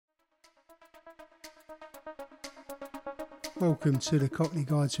Welcome to the Cockney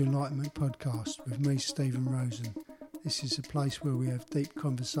Guide to Enlightenment podcast with me, Stephen Rosen. This is a place where we have deep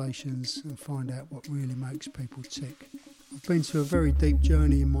conversations and find out what really makes people tick. I've been to a very deep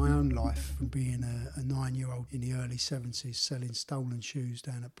journey in my own life, from being a 9-year-old in the early 70s selling stolen shoes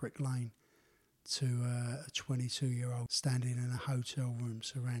down at Brick Lane to a 22-year-old standing in a hotel room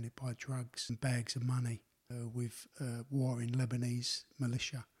surrounded by drugs and bags of money with warring Lebanese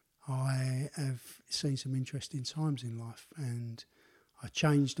militia. I have seen some interesting times in life, and I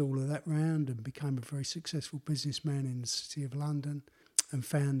changed all of that round and became a very successful businessman in the City of London and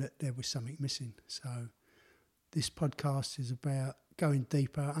found that there was something missing. So this podcast is about going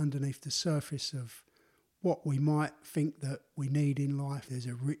deeper underneath the surface of what we might think that we need in life. There's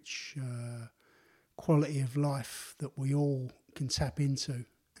a rich quality of life that we all can tap into,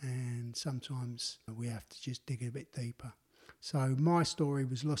 and sometimes we have to just dig a bit deeper. So my story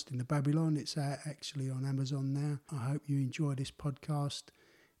was Lost in the Babylon. It's out actually on Amazon now. I hope you enjoy this podcast.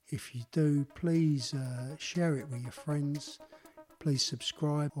 If you do, please share it with your friends. Please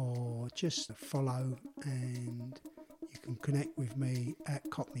subscribe or just follow, and you can connect with me at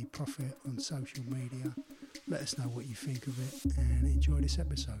Cockney Prophet on social media. Let us know what you think of it and enjoy this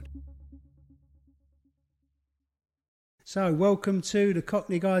episode. So welcome to the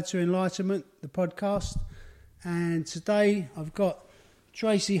Cockney Guide to Enlightenment, the podcast. And today I've got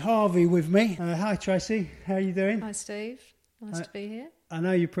Tracy Harvey with me. Hi Tracy, how are you doing? Hi Steve, nice to be here. I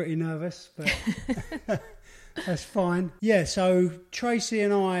know you're pretty nervous, but that's fine. Yeah, so Tracy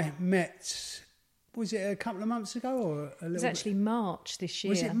and I met, was it a couple of months ago or a little? It was actually March this year.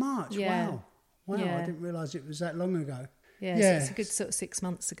 Was it March? Yeah. Wow, yeah. I didn't realise it was that long ago. Yeah, so it's a good sort of 6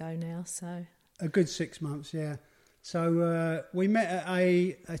 months ago now. So a good 6 months, yeah. So we met at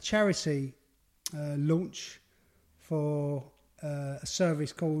a charity launch for a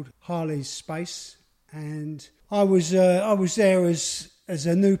service called Harley's Space, and I was there as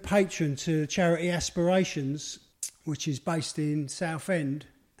a new patron to Charity Aspirations, which is based in Southend,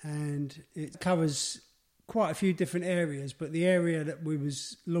 and it covers quite a few different areas. But the area that we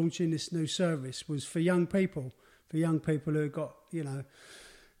was launching this new service was for young people who got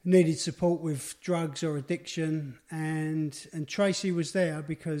needed support with drugs or addiction, and Tracy was there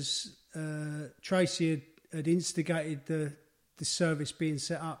because Tracy had instigated the service being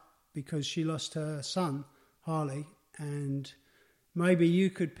set up because she lost her son, Harley, and maybe you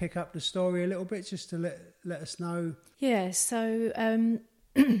could pick up the story a little bit just to let us know. Yeah, so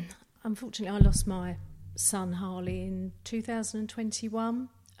unfortunately I lost my son, Harley, in 2021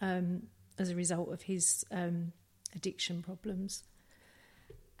 as a result of his addiction problems.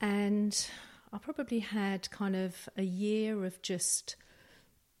 And I probably had kind of a year of just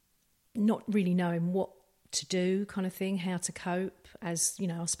not really knowing what to do, kind of thing, how to cope, as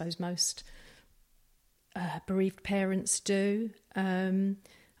I suppose most bereaved parents do. And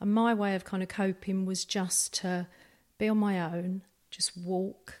my way of kind of coping was just to be on my own, just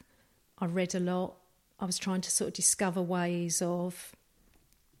walk. I read a lot. I was trying to sort of discover ways of,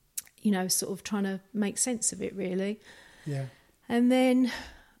 sort of trying to make sense of it, really. Yeah. And then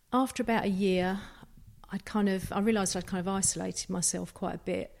after about a year, I realised I'd kind of isolated myself quite a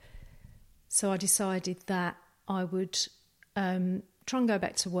bit. So I decided that I would try and go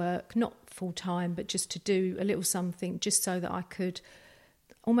back to work, not full time, but just to do a little something, just so that I could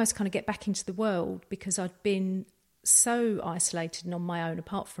almost kind of get back into the world, because I'd been so isolated and on my own,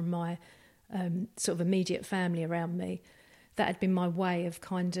 apart from my sort of immediate family around me. That had been my way of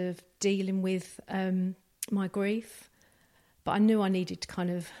kind of dealing with my grief. But I knew I needed to kind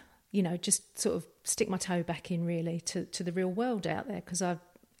of, just sort of stick my toe back in, really, to the real world out there, because I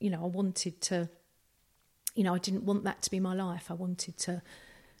wanted to, I didn't want that to be my life. I wanted to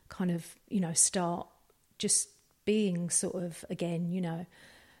kind of, start just being sort of again,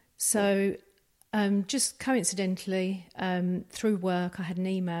 So just coincidentally, through work, I had an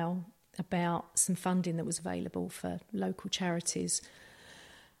email about some funding that was available for local charities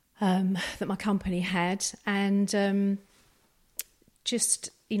that my company had. And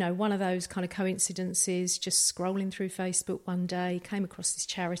just, one of those kind of coincidences, just scrolling through Facebook one day, came across this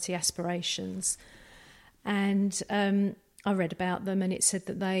Charity Aspirations, and I read about them, and it said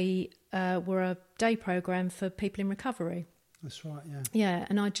that they were a day programme for people in recovery. That's right, yeah. Yeah,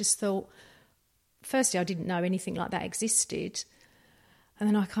 and I just thought, firstly, I didn't know anything like that existed, and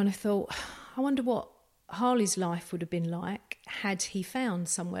then I kind of thought, I wonder what Harley's life would have been like had he found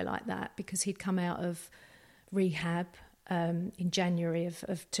somewhere like that, because he'd come out of rehab in January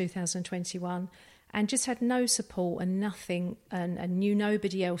of 2021 and just had no support and nothing, and knew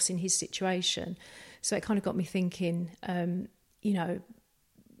nobody else in his situation. So it kind of got me thinking,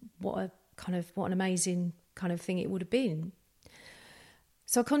 what an amazing kind of thing it would have been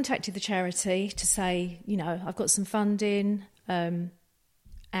So I contacted the charity to say, you know, I've got some funding, and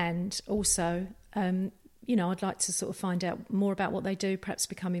also, you know, I'd like to sort of find out more about what they do, perhaps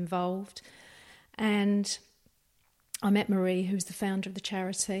become involved. And I met Marie, who's the founder of the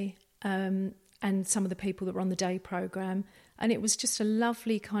charity, and some of the people that were on the day programme. And it was just a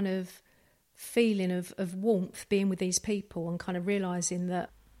lovely kind of feeling of warmth being with these people and kind of realising that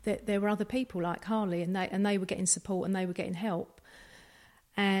there were other people like Harley, and they were getting support and they were getting help.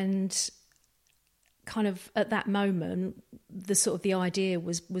 And kind of at that moment, the idea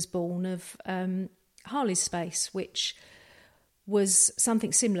was born of Harley's Space, which was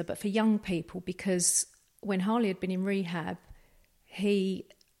something similar but for young people, because when Harley had been in rehab, there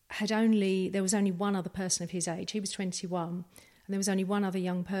was only one other person of his age. He was 21, and there was only one other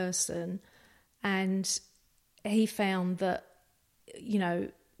young person, and he found that, you know,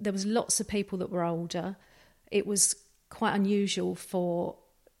 there was lots of people that were older. It was quite unusual for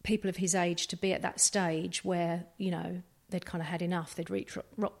people of his age to be at that stage where, you know, they'd kind of had enough, they'd reached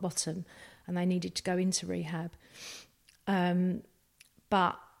rock bottom and they needed to go into rehab.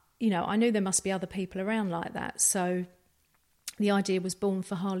 But, you know, I knew there must be other people around like that. So the idea was born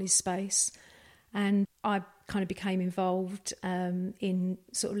for Harley's Space, and I kind of became involved in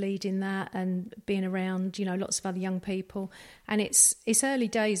sort of leading that and being around, you know, lots of other young people. And it's early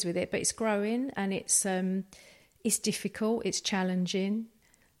days with it, but it's growing, and it's difficult, it's challenging.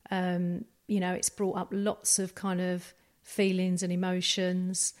 You know, it's brought up lots of kind of feelings and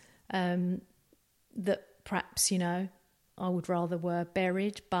emotions that perhaps, you know, I would rather were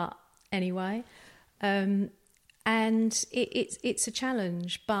buried, but anyway. And it's a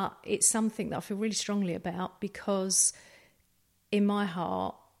challenge, but it's something that I feel really strongly about, because in my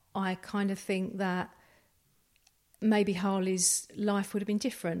heart, I kind of think that maybe Harley's life would have been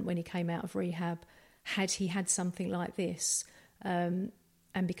different when he came out of rehab had he had something like this, and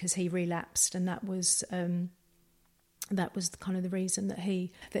because he relapsed, and that was kind of the reason that he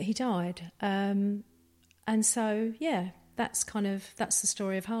died. And so, yeah. That's the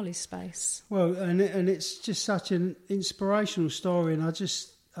story of Harley's Space. Well, and it's just such an inspirational story, and I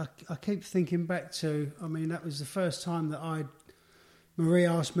keep thinking back to, I mean, that was the first time that Marie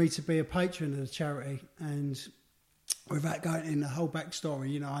asked me to be a patron of the charity, and without going in the whole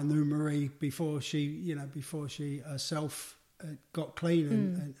backstory, you know, I knew Marie before she herself got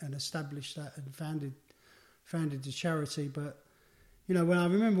clean and established that and founded the charity, but. You know, when I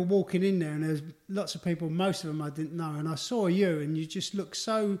remember walking in there and there's lots of people, most of them I didn't know, and I saw you and you just looked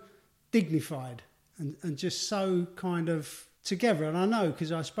so dignified and just so kind of together. And I know,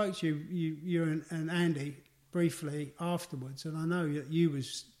 because I spoke to you and Andy briefly afterwards, and I know that you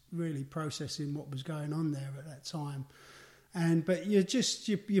was really processing what was going on there at that time. But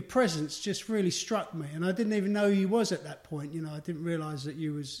your presence just really struck me, and I didn't even know you was at that point. You know, I didn't realise that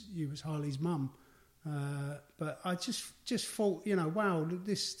you was Harley's mum. But I just thought, you know, wow,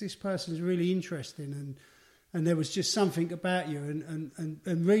 this person's really interesting, and there was just something about you, and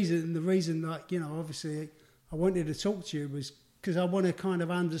the reason, like, you know, obviously I wanted to talk to you was because I want to kind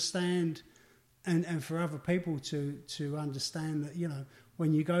of understand, and for other people to understand that, you know,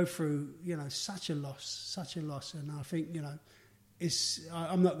 when you go through, you know, such a loss, and I think, you know,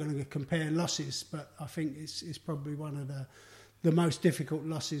 I'm not going to compare losses, but I think it's probably one of the most difficult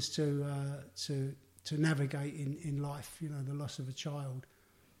losses to navigate in life, you know, the loss of a child.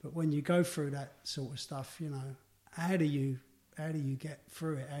 But when you go through that sort of stuff, you know, how do you get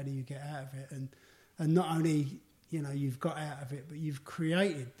through it? How do you get out of it? And not only, you know, you've got out of it, but you've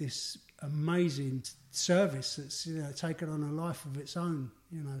created this amazing service that's, you know, taken on a life of its own,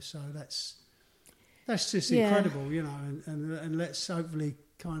 you know. So that's just incredible, you know. And let's hopefully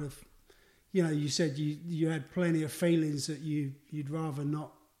kind of, you know, you said you had plenty of feelings that you would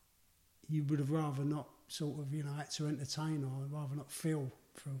have rather not sort of, you know, had to entertain, or rather not feel,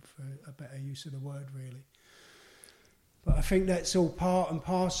 for a better use of the word, really. But I think that's all part and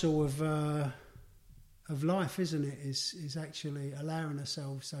parcel of life, isn't it? Is actually allowing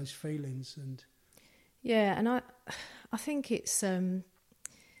ourselves those feelings. And yeah, and I think it's you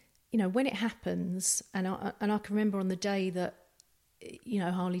know, when it happens, and I can remember on the day that, you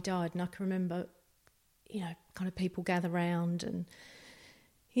know, Harley died, and I can remember, you know, kind of people gather round, and,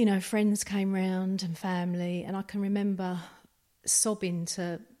 you know, friends came round and family, and I can remember sobbing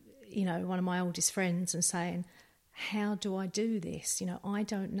to, you know, one of my oldest friends and saying, how do I do this? You know, I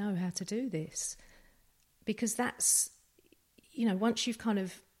don't know how to do this. Because that's, you know, once you've kind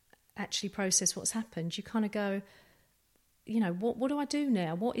of actually processed what's happened, you kind of go, you know, what do I do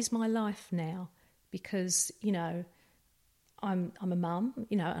now? What is my life now? Because, you know, I'm a mum,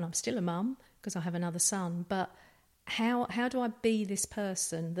 you know, and I'm still a mum because I have another son, but how do I be this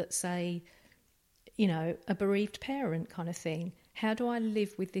person that's a bereaved parent kind of thing? How do I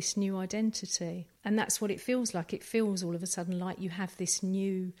live with this new identity? And that's what it feels like. It feels all of a sudden like you have this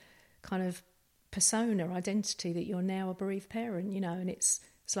new kind of persona, identity, that you're now a bereaved parent, and it's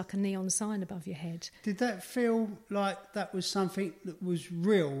like a neon sign above your head. Did that feel like that was something that was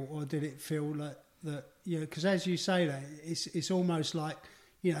real, or did it feel like that, because as you say that, it's almost like,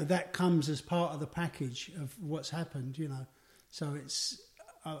 that comes as part of the package of what's happened, So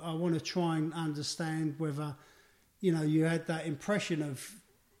I want to try and understand whether, you had that impression of,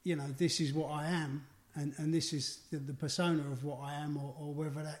 this is what I am, and this is the persona of what I am, or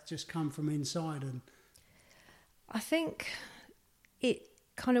whether that just come from inside. And I think it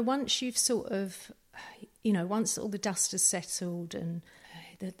kind of, once you've sort of, once all the dust has settled and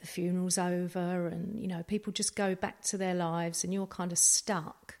the funeral's over and, people just go back to their lives and you're kind of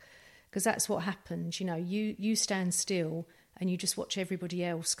stuck, because that's what happens, you stand still and you just watch everybody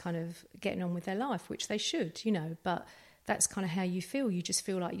else kind of getting on with their life, which they should, but that's kind of how you feel. You just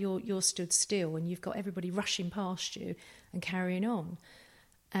feel like you're stood still and you've got everybody rushing past you and carrying on.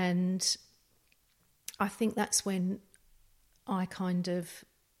 And I think that's when I kind of,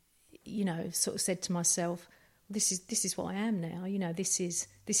 sort of said to myself, this is what I am now, this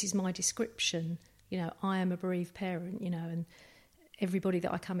is my description, I am a bereaved parent, and everybody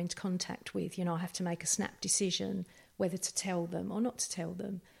that I come into contact with, I have to make a snap decision whether to tell them or not to tell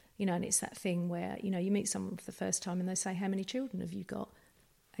them, and it's that thing where, you meet someone for the first time and they say, how many children have you got?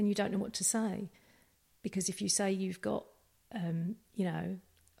 And you don't know what to say, because if you say you've got,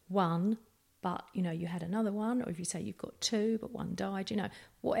 one, but, you had another one, or if you say you've got two, but one died,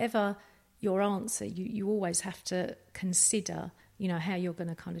 whatever your answer, you always have to consider, how you're going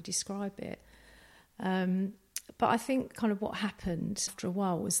to kind of describe it. But I think kind of what happened after a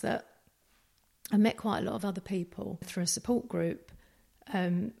while was that I met quite a lot of other people through a support group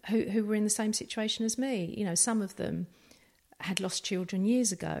who were in the same situation as me. Some of them had lost children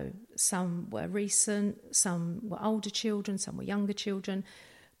years ago. Some were recent, some were older children, some were younger children.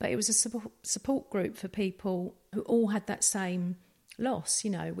 But it was a support group for people who all had that same loss,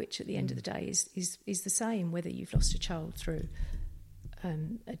 which at the end of the day is the same, whether you've lost a child through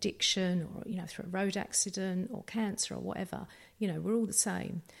addiction or, through a road accident or cancer or whatever. We're all the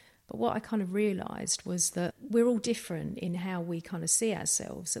same. But what I kind of realised was that we're all different in how we kind of see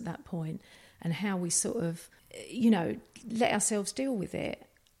ourselves at that point and how we sort of, let ourselves deal with it.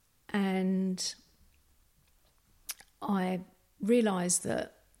 And I realised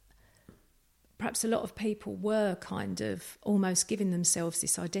that perhaps a lot of people were kind of almost giving themselves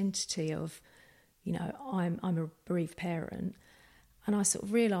this identity of, I'm a bereaved parent. And I sort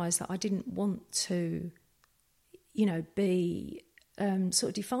of realised that I didn't want to, be sort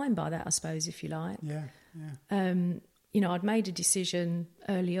of defined by that, I suppose, if you like. Yeah. I'd made a decision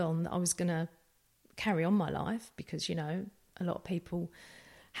early on that I was going to carry on my life because, a lot of people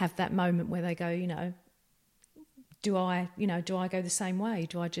have that moment where they go, do I go the same way?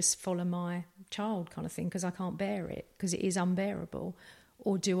 Do I just follow my child kind of thing because I can't bear it, because it is unbearable?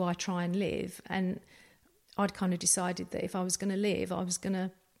 Or do I try and live? And I'd kind of decided that if I was going to live, I was going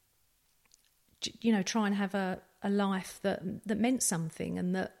to, try and have a life that meant something,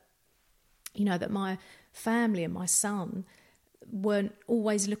 and that, that my family and my son weren't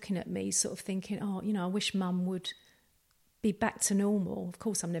always looking at me sort of thinking, oh, I wish mum would be back to normal. Of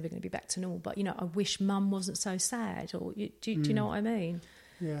course, I'm never going to be back to normal, but, I wish mum wasn't so sad. Or do you know what I mean?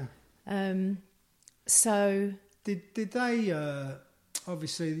 Yeah. So did they?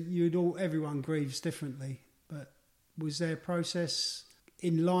 Obviously, everyone grieves differently, but was their process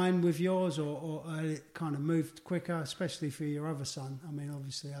in line with yours, or it kind of moved quicker, especially for your other son? I mean,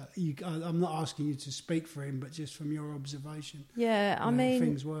 obviously, I'm not asking you to speak for him, but just from your observation. Yeah, I mean,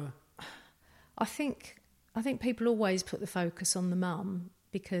 things were. I think people always put the focus on the mum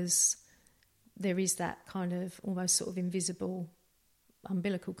because there is that kind of almost sort of invisible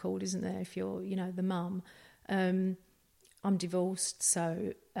umbilical cord, isn't there, if you're, the mum. I'm divorced,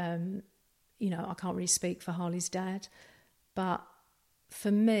 so, I can't really speak for Harley's dad. But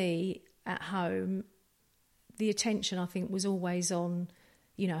for me, at home, the attention, I think, was always on,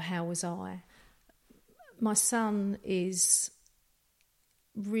 how was I? My son is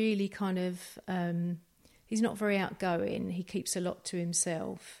really kind of... he's not very outgoing. He keeps a lot to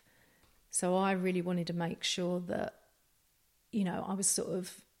himself. So I really wanted to make sure that, I was sort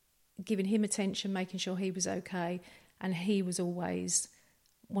of giving him attention, making sure he was okay. And he was always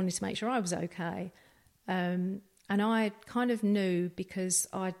wanting to make sure I was okay. And I kind of knew, because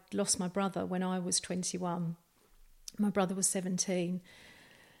I'd lost my brother when I was 21. My brother was 17.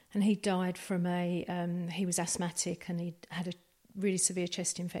 And he died from he was asthmatic and he had a really severe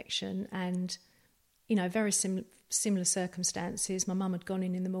chest infection, and, you know, very similar circumstances. My mum had gone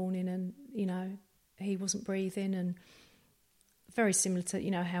in the morning and, you know, he wasn't breathing, and very similar to,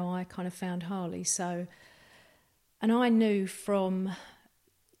 you know, how I kind of found Harley. So, and I knew from,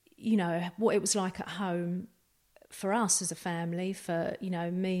 you know, what it was like at home for us as a family, for, you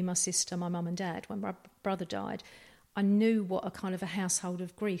know, me, my sister, my mum and dad, when my brother died. I knew what a kind of a household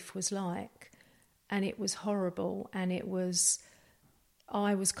of grief was like, and it was horrible, and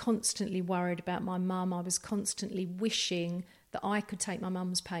I was constantly worried about my mum. I was constantly wishing that I could take my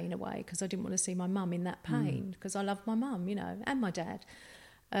mum's pain away, because I didn't want to see my mum in that pain, because I loved my mum, you know, and my dad.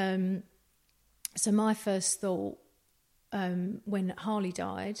 So my first thought when Harley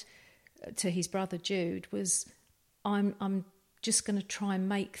died to his brother Jude was, I'm just going to try and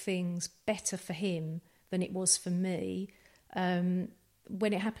make things better for him than it was for me when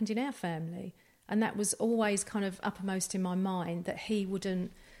it happened in our family. And that was always kind of uppermost in my mind, that he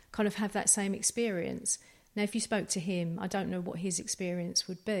wouldn't kind of have that same experience. Now, if you spoke to him, I don't know what his experience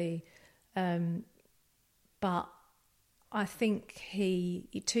would be, but I think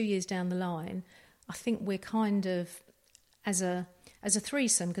 2 years down the line, I think we're kind of, as a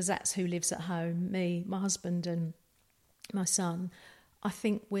threesome, because that's who lives at home, me, my husband and my son, I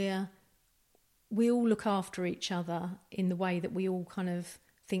think we all look after each other in the way that we all kind of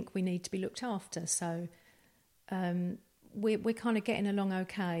think we need to be looked after. So we're kind of getting along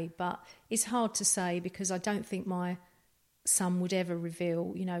okay, but it's hard to say, because I don't think my son would ever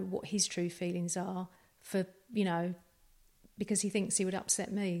reveal, you know, what his true feelings are, for, you know, because he thinks he would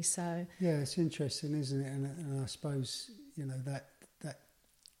upset me. So yeah, it's interesting, isn't it? And I suppose, you know, that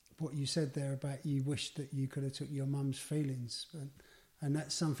what you said there about you wish that you could have took your mum's feelings, and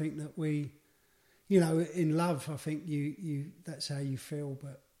that's something that we, you know, in love, I think you that's how you feel,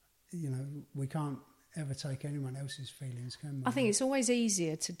 but, you know, we can't ever take anyone else's feelings, can we? I think it's always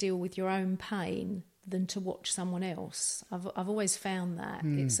easier to deal with your own pain than to watch someone else. I've always found that.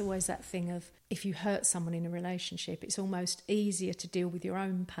 It's always that thing of, if you hurt someone in a relationship, it's almost easier to deal with your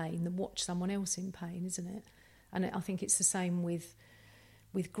own pain than watch someone else in pain, isn't it? And I think it's the same with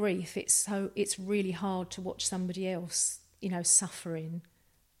grief. It's really hard to watch somebody else, you know, suffering.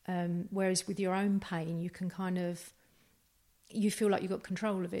 Whereas with your own pain, you can kind of, you feel like you've got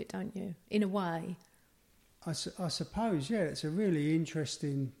control of it, don't you? In a way. I suppose, yeah, it's a really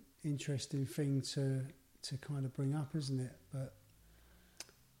interesting thing to kind of bring up, isn't it? But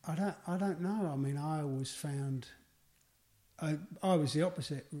I don't know. I mean, I always found I was the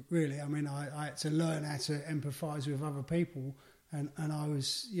opposite, really. I mean, I had to learn how to empathise with other people, and I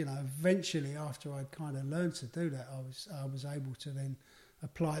was, you know, eventually, after I'd kind of learned to do that, I was able to then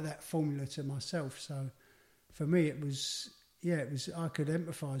apply that formula to myself. So for me, it was I could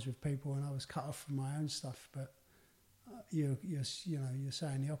empathise with people, and I was cut off from my own stuff. But you're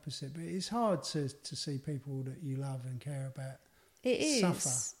saying the opposite. But it's hard to see people that you love and care about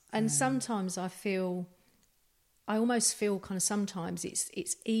suffer. And sometimes I almost feel kind of, sometimes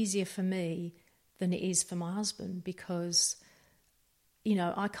it's easier for me than it is for my husband, because, you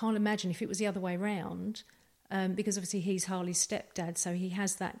know, I can't imagine if it was the other way round, because obviously he's Harley's stepdad, so he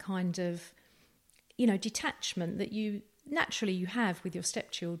has that kind of, you know, detachment that you naturally have with your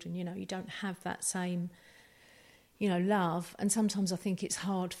stepchildren. You know, you don't have that same, you know, love. And sometimes I think it's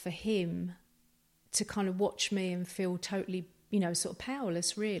hard for him to kind of watch me and feel totally, you know, sort of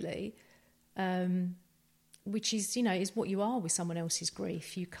powerless, really, which is, you know, is what you are with someone else's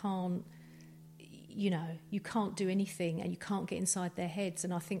grief. You can't, you know, you can't do anything, and you can't get inside their heads.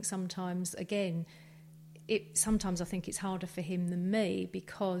 And I think sometimes, again, sometimes I think it's harder for him than me,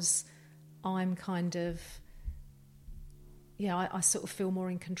 because I'm kind of, yeah, I sort of feel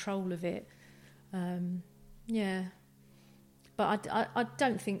more in control of it. Yeah. But I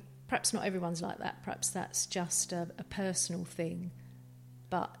don't think, perhaps not everyone's like that. Perhaps that's just a personal thing.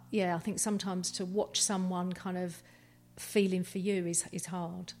 But yeah, I think sometimes to watch someone kind of feeling for you is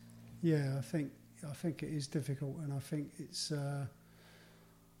hard. Yeah, I think it is difficult, and I think it's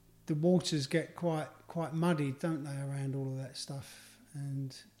the waters get quite muddied, don't they, around all of that stuff.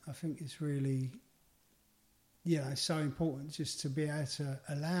 And I think it's really, you know, so important just to be able to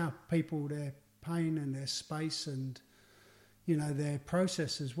allow people their pain and their space and, you know, their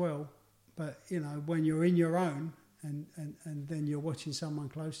process as well. But, you know, when you're in your own and then you're watching someone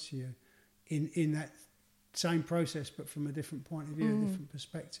close to you in that same process, but from a different point of view, a different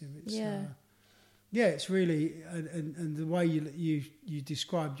perspective, it's it's really, and the way you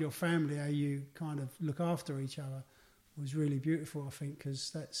described your family, how you kind of look after each other, was really beautiful, I think,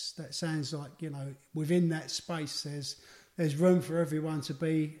 because that sounds like, you know, within that space there's room for everyone to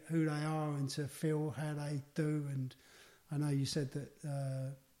be who they are and to feel how they do. And I know you said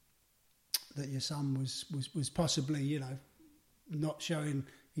that that your son was possibly, you know, not showing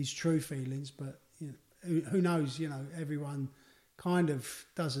his true feelings, but you know, who knows? You know, everyone kind of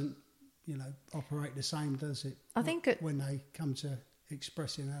doesn't, you know, operate the same, does it? I think when they come to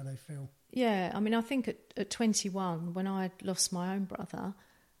expressing how they feel. Yeah, I mean, I think at 21, when I lost my own brother,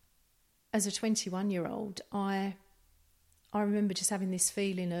 as a 21-year-old, I remember just having this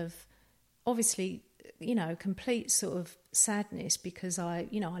feeling of, obviously, you know, complete sort of sadness, because I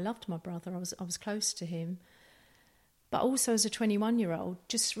loved my brother. I was close to him. But also as a 21-year-old,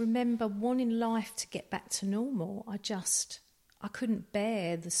 just remember wanting life to get back to normal. I couldn't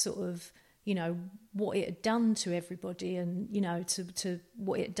bear the sort of, you know, what it had done to everybody, and, you know, to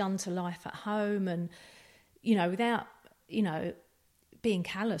what it had done to life at home, and, you know, without, you know, being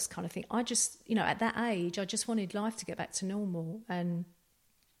callous kind of thing. I just, you know, at that age, I just wanted life to get back to normal. And,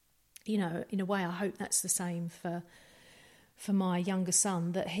 you know, in a way, I hope that's the same for my younger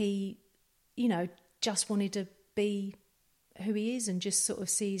son, that he, you know, just wanted to be who he is and just sort of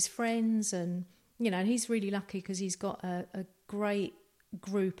see his friends. And, you know, and he's really lucky because he's got a great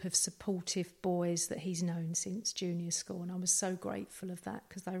group of supportive boys that he's known since junior school, and I was so grateful of that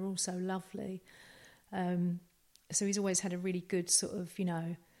because they were all so lovely. So he's always had a really good sort of, you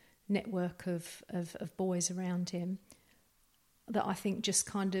know, network of boys around him that I think just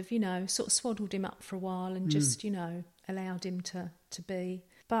kind of, you know, sort of swaddled him up for a while and just, you know, allowed him to be.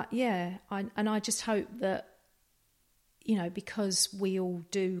 But yeah, I just hope that, you know, because we all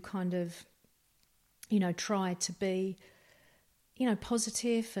do kind of, you know, try to be, you know,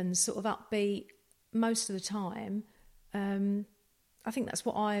 positive and sort of upbeat most of the time, I think that's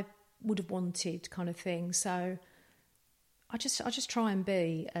what I would have wanted, kind of thing. So I just try and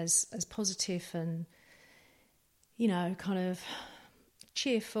be as positive and, you know, kind of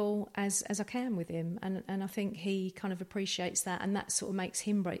cheerful as I can with him, and I think he kind of appreciates that, and that sort of makes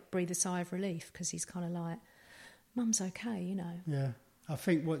him breathe a sigh of relief, because he's kind of like, Mum's okay, you know. Yeah, I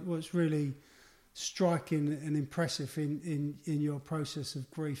think what's really striking and impressive in your process of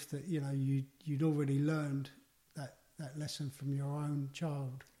grief, that, you know, you'd already learned that lesson from your own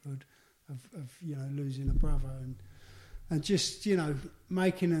childhood of you know, losing a brother, and just, you know,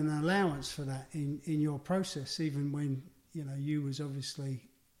 making an allowance for that in your process, even when, you know, you was obviously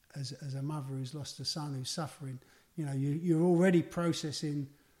as a mother who's lost a son who's suffering, you know, you're already processing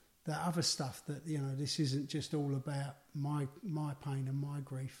that other stuff, that, you know, this isn't just all about my pain and my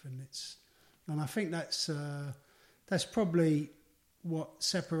grief, and I think that's probably what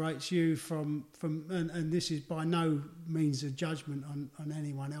separates you from and this is by no means a judgment on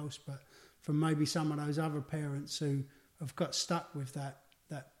anyone else, but from maybe some of those other parents who have got stuck with that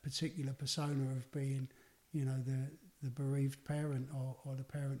particular persona of being, you know, the bereaved parent or the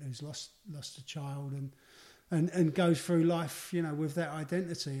parent who's lost a child and goes through life, you know, with that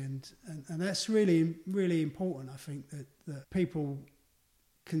identity, and that's really, really important. I think that people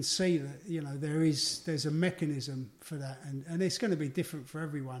can see that, you know, there's a mechanism for that, and it's going to be different for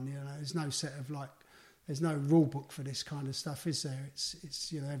everyone. You know, there's no rule book for this kind of stuff, is there?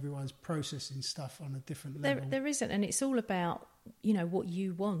 It's you know, everyone's processing stuff on a different level. There isn't, and it's all about, you know, what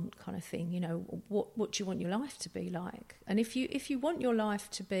you want, kind of thing. You know, what do you want your life to be like? And if you want your life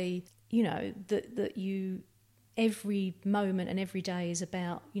to be, you know, that you, every moment and every day is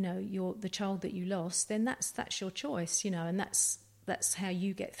about, you know, the child that you lost, then that's your choice, you know, and that's how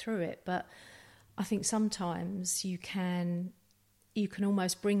you get through it. But I think sometimes you can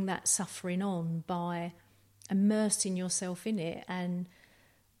almost bring that suffering on by immersing yourself in it, and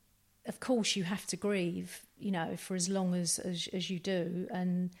of course you have to grieve, you know, for as long as you do,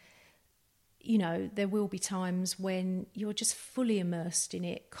 and, you know, there will be times when you're just fully immersed in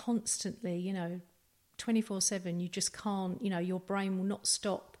it constantly, you know, 24/7. You just can't, you know, your brain will not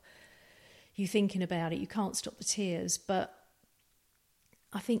stop you thinking about it. You can't stop the tears. But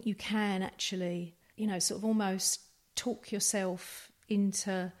I think you can actually, you know, sort of almost talk yourself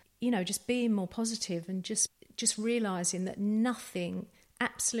into, you know, just being more positive, and just realising that nothing,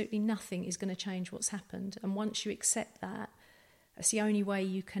 absolutely nothing, is going to change what's happened. And once you accept that, that's the only way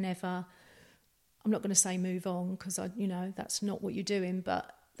you can ever, I'm not going to say move on, because you know, that's not what you're doing,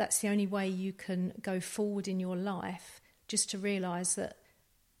 but that's the only way you can go forward in your life, just to realise that,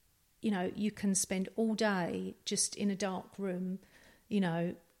 you know, you can spend all day just in a dark room, you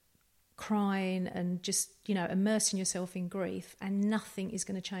know, crying and just, you know, immersing yourself in grief, and nothing is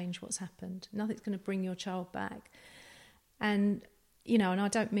going to change what's happened. Nothing's going to bring your child back. And, you know, and I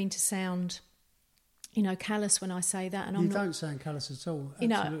don't mean to sound, callous when I say that. And you don't sound callous at all.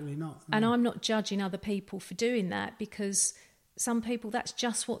 Absolutely not. No. And I'm not judging other people for doing that, because some people, that's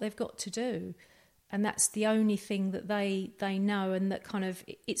just what they've got to do. And that's the only thing that they know, and that kind of,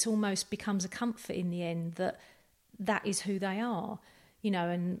 it's almost becomes a comfort in the end that is who they are,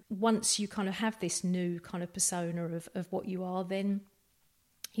 and once you kind of have this new kind of persona of what you are, then,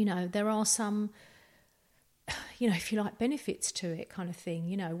 there are some, if you like, benefits to it kind of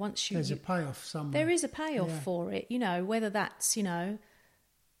thing, once there's a payoff somewhere. There is a payoff for it, whether that's, I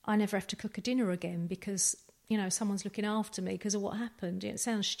never have to cook a dinner again because, someone's looking after me because of what happened. It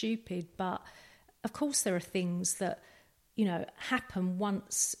sounds stupid, but of course there are things that, happen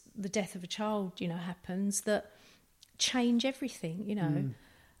once the death of a child, happens, that change everything,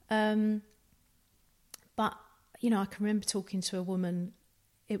 But, I can remember talking to a woman.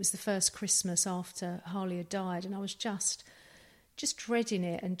 It was the first Christmas after Harley had died, and I was just dreading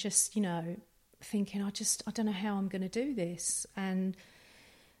it, and just, thinking, I don't know how I'm going to do this. And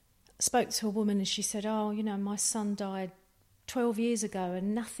I spoke to a woman, and she said, oh, my son died 12 years ago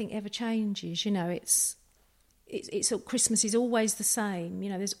and nothing ever changes. It's Christmas is always the same.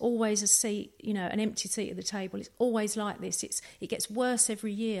 There's always a seat, an empty seat at the table. It's always like this. It gets worse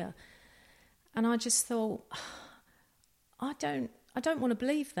every year. And I just thought, I don't want to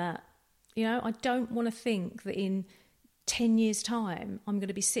believe that. I don't want to think that in 10 years' time I'm going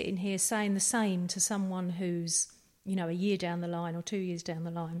to be sitting here saying the same to someone who's, a year down the line or 2 years down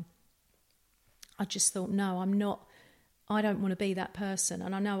the line. I just thought, no, I'm not. I don't want to be that person,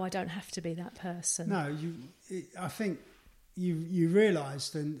 and I know I don't have to be that person. No, I think you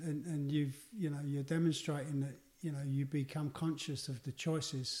realised, and you're demonstrating that you become conscious of the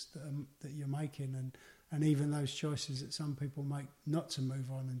choices that you're making, and even those choices that some people make not to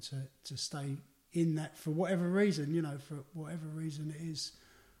move on and to stay in that for whatever reason, for whatever reason it is.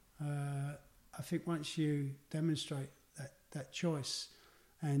 I think once you demonstrate that choice,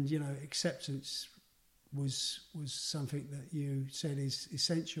 and acceptance was something that you said is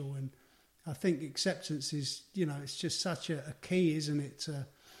essential, and I think acceptance is it's just such a key, isn't it,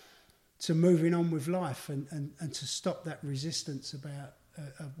 to moving on with life, and to stop that resistance about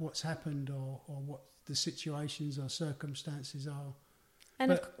of what's happened or what the situations or circumstances are.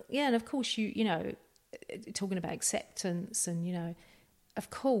 And of course you talking about acceptance, and of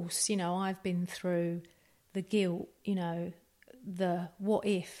course I've been through the guilt, the what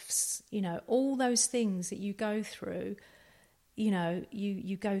ifs, all those things that you go through,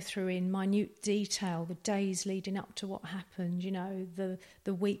 you go through in minute detail, the days leading up to what happened,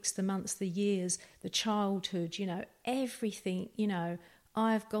 the weeks, the months, the years, the childhood, everything,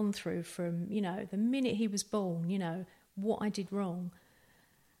 I've gone through from, the minute he was born, what I did wrong.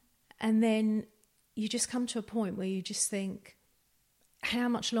 And then you just come to a point where you just think, how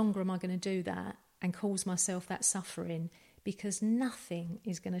much longer am I going to do that and cause myself that suffering? Because nothing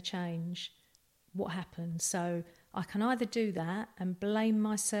is going to change what happened. So I can either do that and blame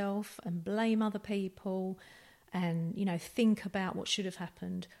myself and blame other people and, think about what should have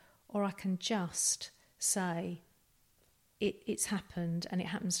happened, or I can just say it's happened, and it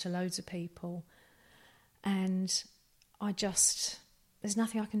happens to loads of people. And there's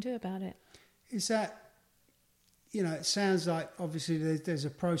nothing I can do about it. Is that, it sounds like obviously there's a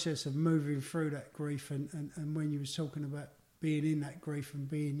process of moving through that grief, and when you was talking about being in that grief and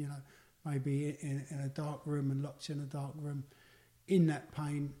being, maybe in a dark room and locked in a dark room in that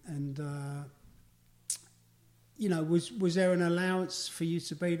pain, and, was there an allowance for you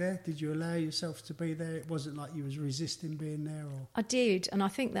to be there? Did you allow yourself to be there? It wasn't like you was resisting being there? Or I did, and I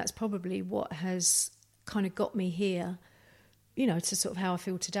think that's probably what has kind of got me here, to sort of how I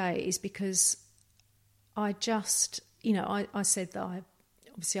feel today, is because I just, I said that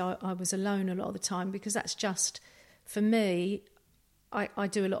I was alone a lot of the time, because that's just, for me, I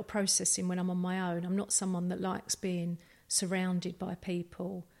do a lot of processing when I'm on my own. I'm not someone that likes being surrounded by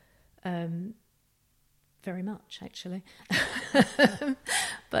people very much, actually.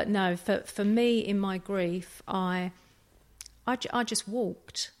 But no, for me, in my grief, I just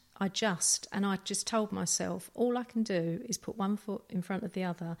walked. I just told myself, all I can do is put one foot in front of the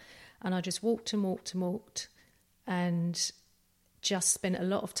other. And I just walked and walked and walked, and just spent a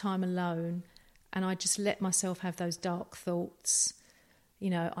lot of time alone. And I just let myself have those dark thoughts.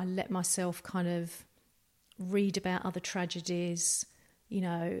 I let myself kind of read about other tragedies,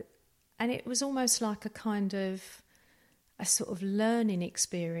 and it was almost like a sort of learning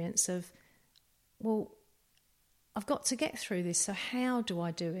experience of, well, I've got to get through this, so how do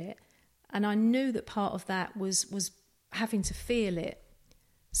I do it? And I knew that part of that was having to feel it.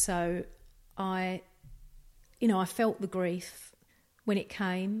 So I felt the grief when it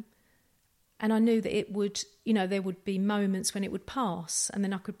came, And I knew that it would, you know, there would be moments when it would pass and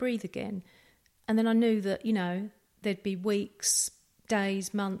then I could breathe again. And then I knew that, you know, there'd be weeks,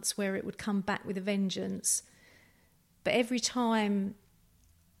 days, months where it would come back with a vengeance. But every time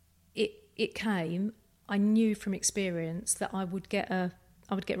it came, I knew from experience that I would get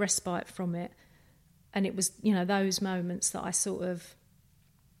respite from it. And it was, you know, those moments that I sort of,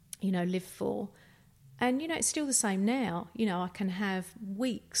 you know, live for. And, you know, it's still the same now. You know, I can have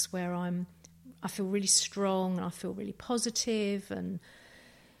weeks where I feel really strong and I feel really positive and,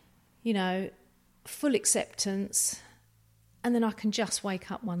 you know, full acceptance. And then I can just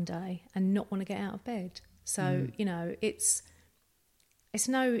wake up one day and not want to get out of bed. So, you know, it's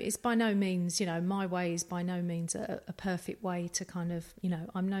by no means, you know, my way is by no means a perfect way to kind of, you know,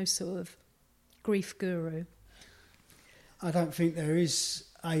 I'm no sort of grief guru. I don't think there is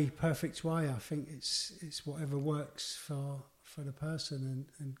a perfect way. I think it's whatever works for the person,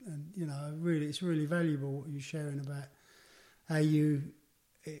 and you know, really, it's really valuable what you're sharing about how you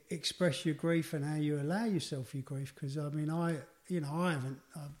express your grief and how you allow yourself your grief. Because I mean, I haven't.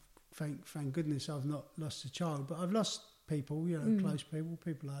 Thank goodness I've not lost a child, but I've lost people, you know, close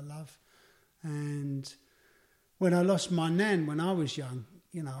people I love. And when I lost my nan when I was young,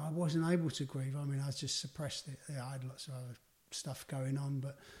 you know, I wasn't able to grieve. I mean, I just suppressed it. Yeah, I had lots of other stuff going on,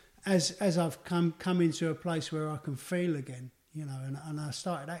 but as I've come into a place where I can feel again, you know, and I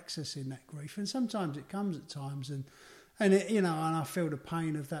started accessing that grief, and sometimes it comes at times, and it, you know, and I feel the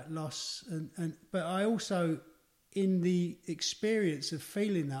pain of that loss, but I also, in the experience of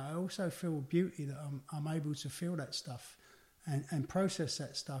feeling that, I also feel beauty that I'm able to feel that stuff and process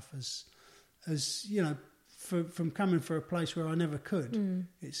that stuff as you know, from coming from a place where I never could.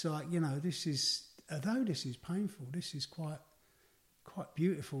 It's like, you know, although this is painful, this is quite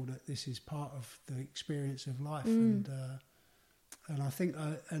beautiful that this is part of the experience of life. And I think,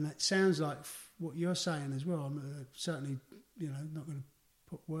 and it sounds like what you're saying as well. I'm certainly, you know, not going to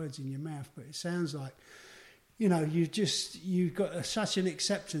put words in your mouth, but it sounds like, you know, you've got such an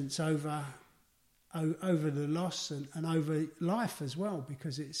acceptance over the loss and over life as well,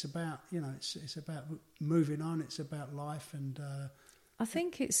 because it's about, you know, it's about moving on. It's about life, and I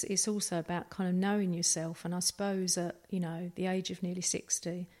think it's also about kind of knowing yourself. And I suppose at, you know, the age of nearly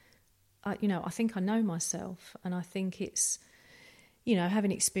 60, you know, I think I know myself, and I think it's, you know,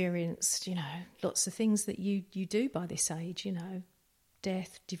 having experienced, you know, lots of things that you do by this age, you know,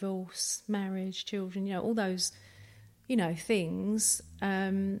 death, divorce, marriage, children, you know, all those, you know, things.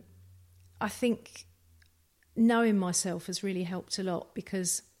 I think knowing myself has really helped a lot,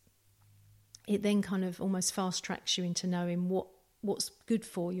 because it then kind of almost fast tracks you into knowing what's good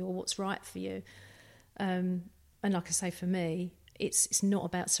for you or what's right for you. And like I say, for me, it's not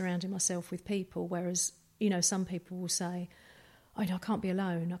about surrounding myself with people, whereas, you know, some people will say, oh, no, I can't be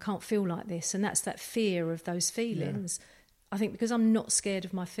alone, I can't feel like this. And that's that fear of those feelings. Yeah. I think because I'm not scared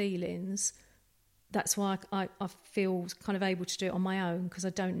of my feelings, that's why I feel kind of able to do it on my own, because I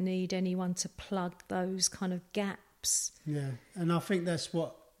don't need anyone to plug those kind of gaps. Yeah, and I think that's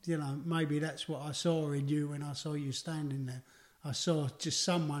what, you know, maybe that's what I saw in you when I saw you standing there. I saw just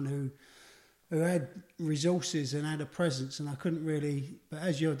someone who had resources and had a presence, and I couldn't really, but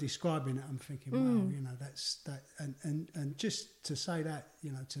as you're describing it, I'm thinking, wow, you know, that's that, and just to say that,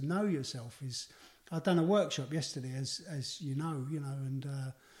 you know, to know yourself is, I'd done a workshop yesterday, as you know,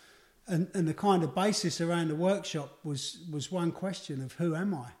 and the kind of basis around the workshop was one question of who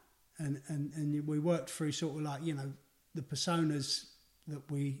am I, and we worked through sort of like, you know, the personas that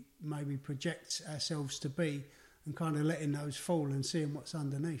we maybe project ourselves to be, and kind of letting those fall and seeing what's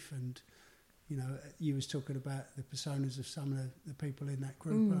underneath. And, you know, you was talking about the personas of some of the people in that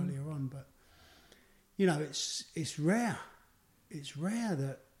group earlier on, but, you know, it's rare. It's rare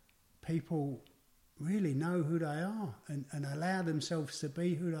that people really know who they are and allow themselves to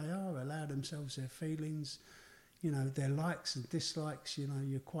be who they are, allow themselves their feelings, you know, their likes and dislikes. You know,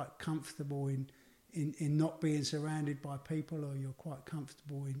 you're quite comfortable in not being surrounded by people, or you're quite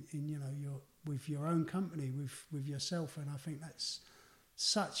comfortable in you know, you're with your own company, with yourself. And I think that's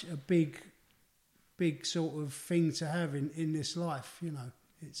such a big sort of thing to have in this life, you know.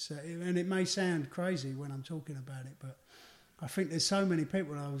 It's and it may sound crazy when I'm talking about it, but I think there's so many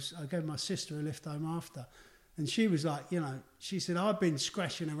people. I gave my sister a lift home after, and she was like, you know, she said, I've been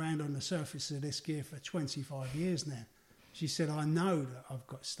scratching around on the surface of this gear for 25 years now. She said, I know that I've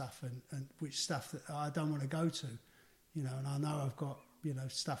got stuff and which stuff that I don't want to go to, you know, and I know I've got, you know,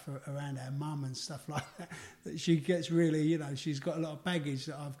 stuff around our mum and stuff like that she gets really, you know, she's got a lot of baggage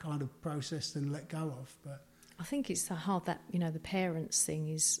that I've kind of processed and let go of. But I think it's the hard that, you know, the parents thing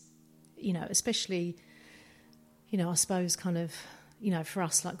is, you know, especially, you know, I suppose kind of, for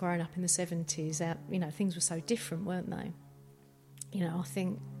us, like growing up in the 70s, things were so different, weren't they? I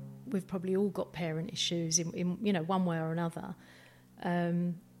think we've probably all got parent issues in one way or another.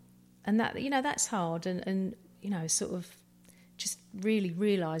 And that, that's hard. And sort of just really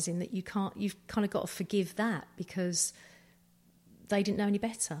realising that you've kind of got to forgive that because they didn't know any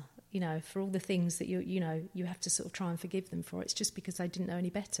better, for all the things that you have to sort of try and forgive them for. It's just because they didn't know any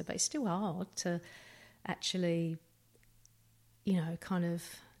better. But it's still hard to actually, kind of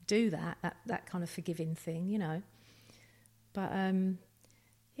do that kind of forgiving thing, But,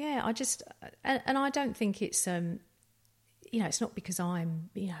 I just... And I don't think it's, it's not because I'm,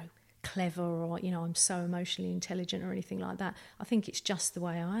 clever or, I'm so emotionally intelligent or anything like that. I think it's just the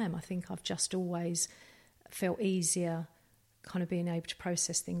way I am. I think I've just always felt easier kind of being able to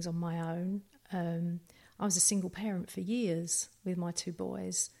process things on my own. I was a single parent for years with my 2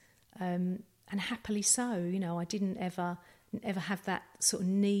 boys, and happily so. I didn't ever have that sort of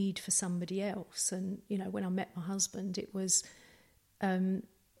need for somebody else. And, when I met my husband, it was, it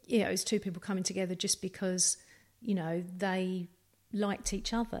was 2 people coming together just because, they liked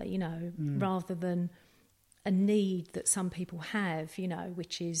each other, rather than a need that some people have,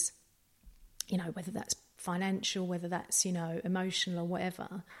 which is, whether that's financial, whether that's, emotional or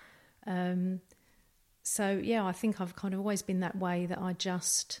whatever. So, I think I've kind of always been that way, that I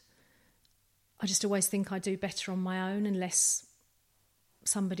just always think I do better on my own unless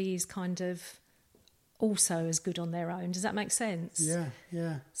somebody is kind of also as good on their own. Does that make sense?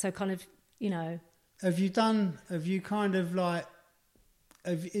 Yeah. So kind of, Have you kind of like...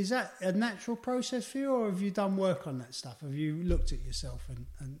 is that a natural process for you, or have you done work on that stuff? Have you looked at yourself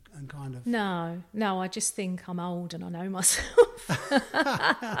and kind of... No, I just think I'm old and I know myself.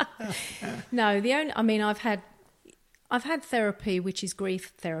 No, I've had therapy, which is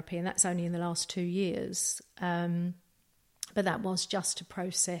grief therapy, and that's only in the last 2 years. But that was just to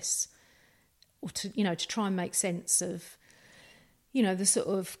process, or to try and make sense of, the sort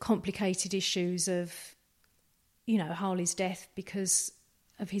of complicated issues of, Harley's death because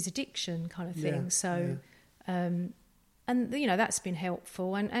of his addiction kind of thing. And that's been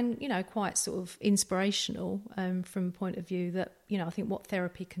helpful and quite sort of inspirational from a point of view that, I think what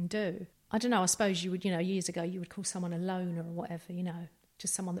therapy can do. I don't know, I suppose you would, years ago you would call someone a loner or whatever,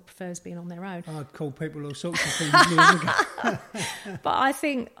 just someone that prefers being on their own. I'd call people all sorts of things years ago. But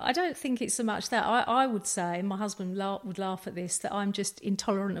I don't think it's so much that. I would say, and my husband would laugh at this, that I'm just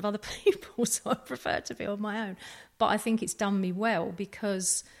intolerant of other people, so I prefer to be on my own. But I think it's done me well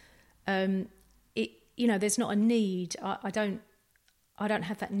because, there's not a need. I don't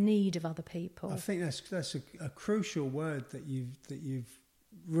have that need of other people. I think that's a crucial word that you've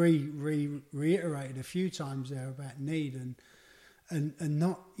reiterated a few times there about need and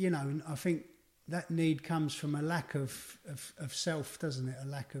not, I think that need comes from a lack of self, doesn't it? A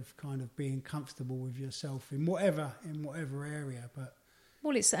lack of kind of being comfortable with yourself in whatever area. But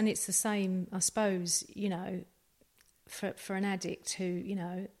it's the same, I suppose, for an addict who,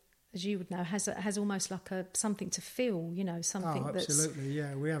 as you would know, has almost like something to feel, something that's... Oh, absolutely,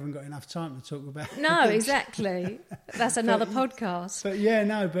 yeah. We haven't got enough time to talk about... No, exactly. That's another podcast. But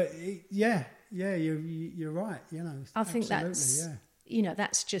you're right, I think that's,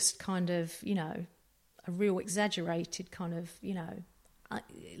 that's just kind of, a real exaggerated kind of,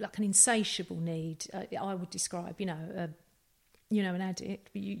 like an insatiable need, I would describe, an addict.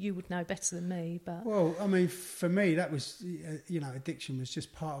 You would know better than me, but... Well, I mean, for me, that was, addiction was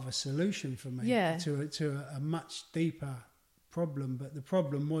just part of a solution for me to a much deeper problem. But the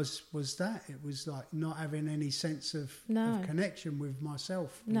problem was that it was like not having any sense of connection with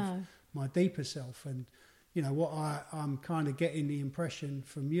myself, with my deeper self. And, what I'm kind of getting the impression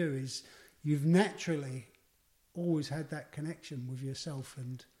from you is you've naturally always had that connection with yourself.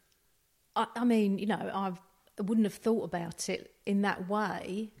 And I mean, I wouldn't have thought about it in that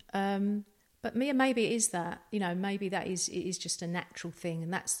way, but maybe it is that, maybe it is just a natural thing,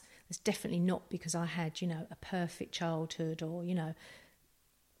 and that's definitely not because I had, a perfect childhood or,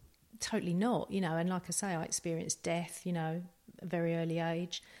 totally not, and like I say, I experienced death, at a very early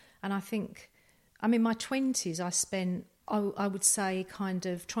age, and I think, my 20s I spent, I would say, kind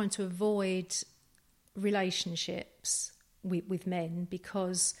of trying to avoid relationships with men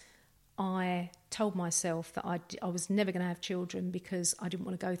because I told myself that I was never going to have children because I didn't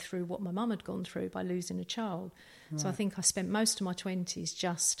want to go through what my mum had gone through by losing a child. Right. So I think I spent most of my 20s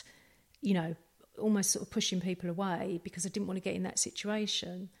just, almost sort of pushing people away because I didn't want to get in that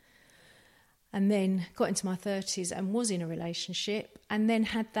situation. And then got into my 30s and was in a relationship and then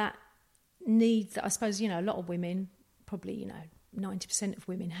had that need that I suppose, a lot of women, probably, 90% of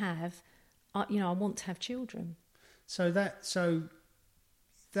women have, I want to have children. So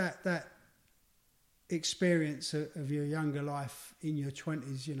that experience of your younger life in your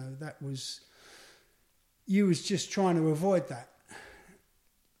 20s, you know, that was, you was just trying to avoid that.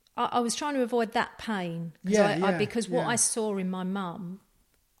 I was trying to avoid that pain because what I saw in my mum,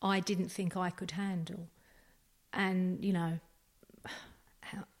 I didn't think I could handle. And, you know,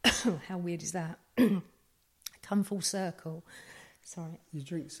 how weird is that? Come full circle. Sorry. You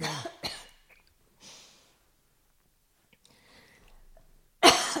drink some.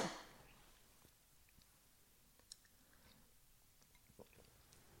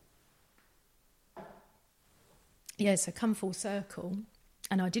 Yeah, so come full circle.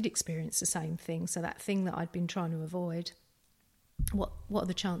 And I did experience the same thing. So that thing that I'd been trying to avoid, what are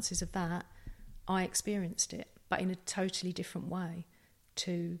the chances of that? I experienced it, but in a totally different way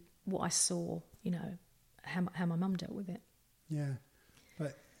to what I saw, you know, how my mum dealt with it. Yeah,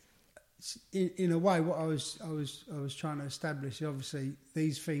 but in a way, what I was trying to establish, obviously,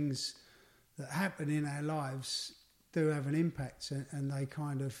 these things that happen in our lives do have an impact, and they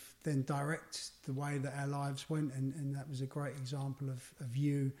kind of then direct the way that our lives went, and that was a great example of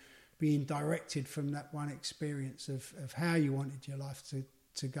you being directed from that one experience of how you wanted your life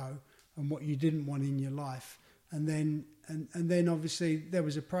to go and what you didn't want in your life, and then obviously there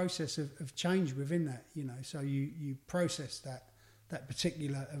was a process of change within that, you know, so you processed that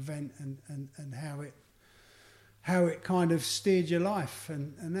particular event and how it kind of steered your life,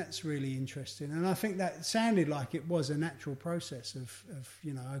 and that's really interesting. And I think that sounded like it was a natural process of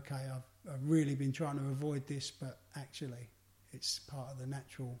you know, okay, I've really been trying to avoid this, but actually it's part of the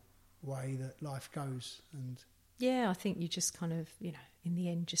natural way that life goes. And yeah, I think you just kind of, you know, in the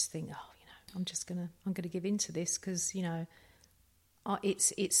end just think, oh, you know, I'm gonna give in to this because, you know,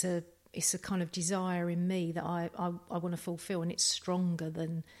 it's a kind of desire in me that I want to fulfil, and it's stronger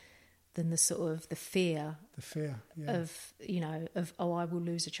than the sort of the fear yeah. of, you know, of, oh, I will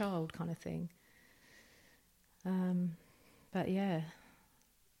lose a child kind of thing. But yeah,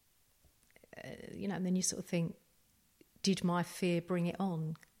 you know, and then you sort of think, did my fear bring it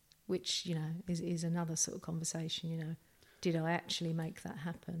on? Which, you know, is another sort of conversation, you know, did I actually make that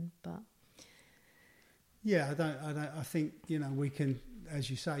happen? But yeah, I think, you know, we can, as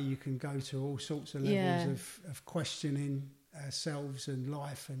you say, you can go to all sorts of levels of questioning ourselves and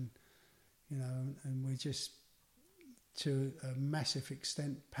life, and, you know, and we're just, to a massive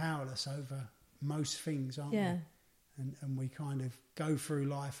extent, powerless over most things, aren't we? And we kind of go through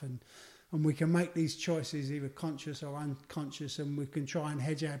life, and we can make these choices, either conscious or unconscious, and we can try and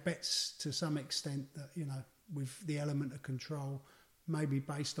hedge our bets to some extent, that, you know, with the element of control, maybe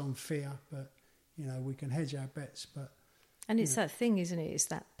based on fear, but, you know, we can hedge our bets. But and it's that thing, isn't it? It's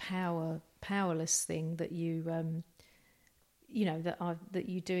that powerless thing that you you know, that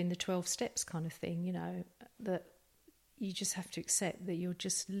you do in the 12 steps kind of thing, you know, that you just have to accept that you're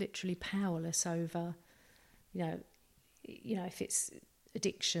just literally powerless over, you know, if it's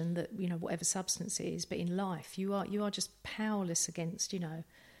addiction, that, you know, whatever substance it is, but in life you are just powerless against, you know,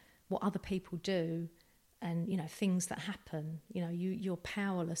 what other people do, and, you know, things that happen, you know, you're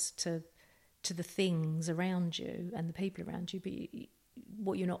powerless to the things around you and the people around you, but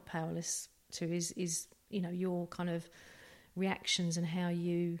what you're not powerless to is, you know, your kind of reactions and how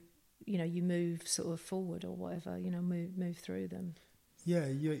you move sort of forward or whatever, you know, move through them. Yeah,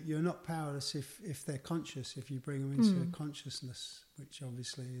 you're not powerless if they're conscious, if you bring them into consciousness, which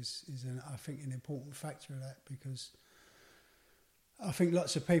obviously is I think an important factor of that, because I think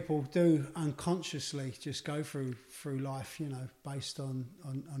lots of people do unconsciously just go through life, you know, based on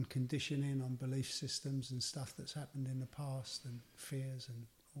conditioning, on belief systems and stuff that's happened in the past, and fears and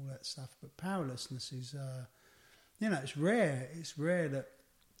all that stuff. But powerlessness is you know, it's rare. It's rare that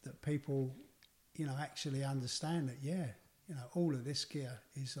people, you know, actually understand that, yeah, you know, all of this gear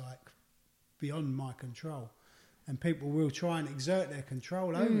is like beyond my control. And people will try and exert their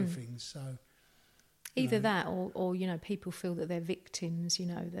control over things. So either that or, you know, people feel that they're victims, you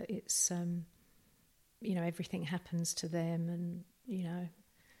know, that it's, you know, everything happens to them, and, you know,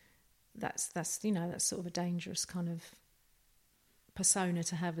 that's you know, that's sort of a dangerous kind of persona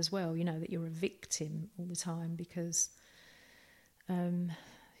to have as well, you know, that you're a victim all the time, because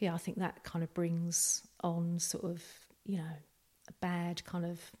I think that kind of brings on sort of, you know, a bad kind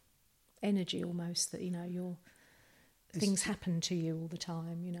of energy almost, that, you know, things happen to you all the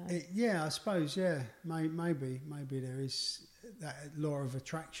time, you know. Yeah, I suppose, yeah, maybe there is that law of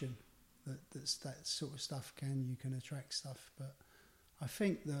attraction, that sort of stuff, you can attract stuff, but I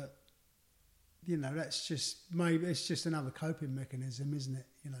think that, you know, that's just, maybe it's just another coping mechanism, isn't it?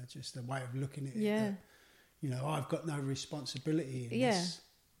 You know, just a way of looking at it. Yeah. That, you know, I've got no responsibility in this.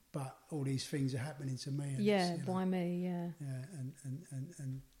 but all these things are happening to me. And why me? Yeah.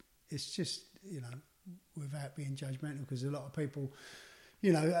 And it's just, without being judgmental, because a lot of people,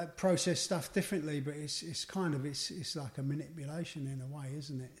 process stuff differently, but it's kind of, it's like a manipulation in a way,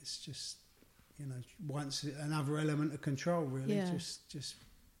 isn't it? It's just, once another element of control, really, just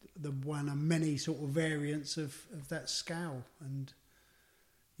the one of many sort of variants of that scale. And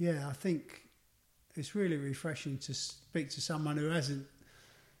I think it's really refreshing to speak to someone who hasn't,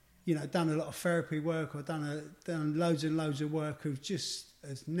 done a lot of therapy work or done loads and loads of work, who've just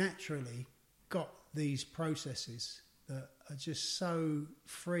has naturally got these processes that are just so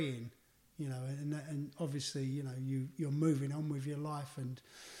freeing, and obviously, you're moving on with your life and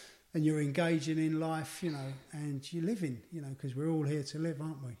you're engaging in life, and you're living, because we're all here to live,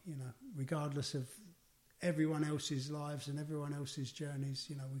 aren't we? Regardless of everyone else's lives and everyone else's journeys,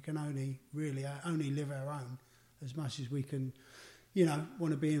 we can only live our own as much as we can,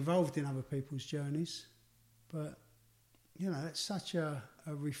 want to be involved in other people's journeys. But, it's such a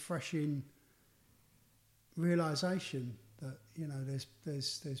refreshing realisation that,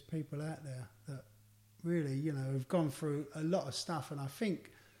 there's people out there that really, have gone through a lot of stuff. And I think,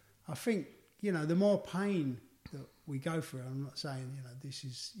 the more pain that we go through, I'm not saying, this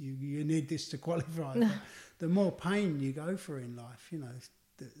is, you need this to qualify, but the more pain you go through in life,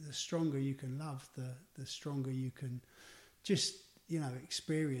 the stronger you can love, the stronger you can just,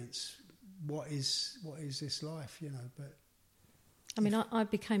 experience what is this life, but... I mean, I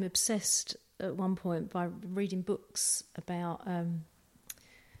became obsessed at one point by reading books about,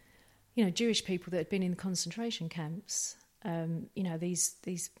 Jewish people that had been in the concentration camps,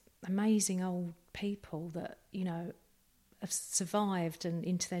 these amazing old people that, have survived and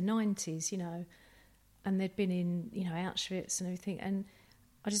into their 90s, and they'd been in, Auschwitz and everything. And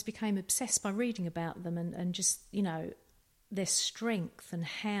I just became obsessed by reading about them and just, their strength and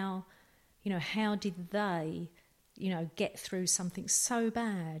how did they, get through something so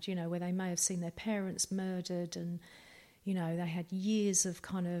bad, where they may have seen their parents murdered and, they had years of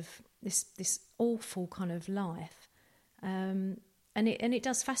kind of this awful kind of life. And it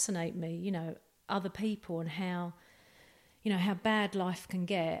does fascinate me, other people and how, how bad life can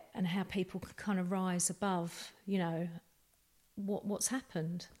get and how people can kind of rise above, what's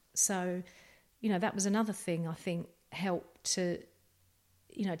happened. So, that was another thing I think helped to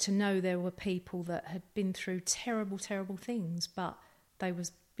know there were people that had been through terrible, terrible things, but they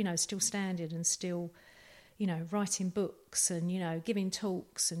was, still standing and still, writing books and, giving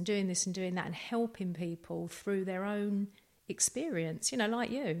talks and doing this and doing that and helping people through their own experience,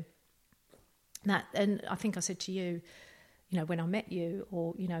 like you. And I think I said to you, when I met you,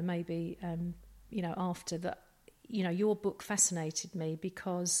 or, maybe, after that, your book fascinated me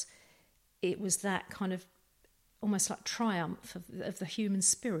because it was that kind of almost like triumph of the human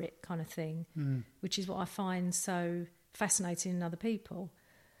spirit kind of thing, which is what I find so fascinating in other people.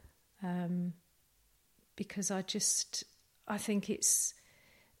 Because I think it's,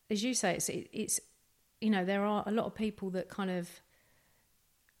 as you say, it's there are a lot of people that kind of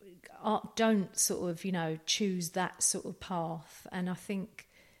don't sort of, choose that sort of path. And I think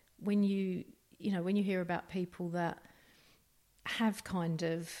when you hear about people that have kind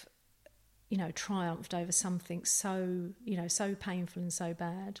of, triumphed over something so, so painful and so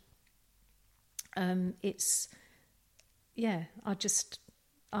bad, I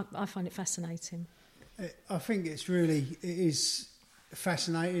find it fascinating. I think it is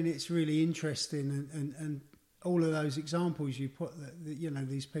fascinating, it's really interesting, and all of those examples you put, that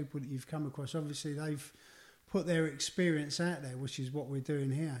these people that you've come across, obviously they've put their experience out there, which is what we're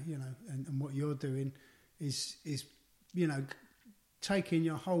doing here, and what you're doing is taking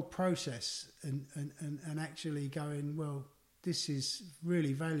your whole process and actually going, well, this is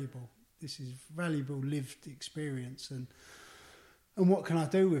really valuable. This is valuable lived experience, and what can I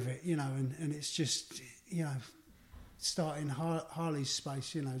do with it? And it's just, starting Harley's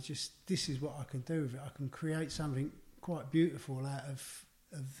space, just this is what I can do with it. I can create something quite beautiful out of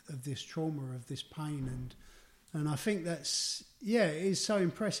this trauma, of this pain, and I think that's, it is so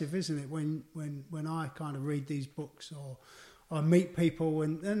impressive, isn't it? When I kind of read these books or I meet people,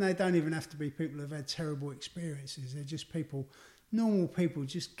 and they don't even have to be people who've had terrible experiences. They're just people, normal people,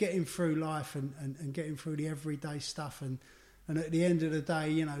 just getting through life and getting through the everyday stuff, and at the end of the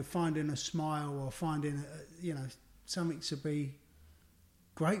day, finding a smile or finding, something to be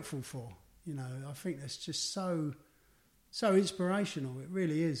grateful for. I think that's just so inspirational. It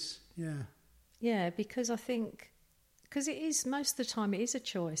really is. Yeah. Yeah, because I think, it is, most of the time it is a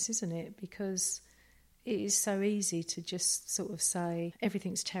choice, isn't it? Because it is so easy to just sort of say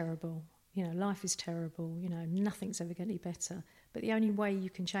everything's terrible, life is terrible, nothing's ever going to be better. But the only way you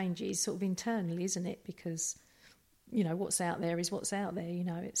can change it is sort of internally, isn't it? Because, you know, what's out there is what's out there. You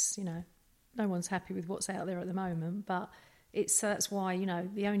know, it's, you know, no one's happy with what's out there at the moment. But that's why, you know,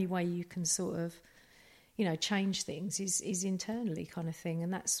 the only way you can sort of, you know, change things is internally kind of thing.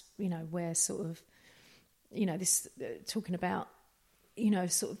 And that's, you know, where sort of, you know, this talking about, you know,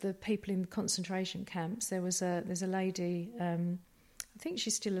 sort of the people in the concentration camps. There's a lady, I think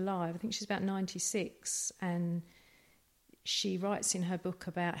she's still alive. I think she's about 96, and she writes in her book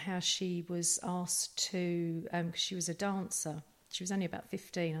about how she was asked to, because she was a dancer. She was only about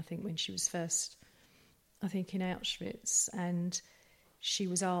 15, I think, when she was first, I think, in Auschwitz, and she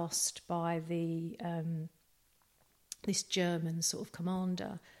was asked by the this German sort of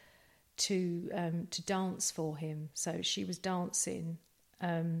commander to dance for him. So she was dancing,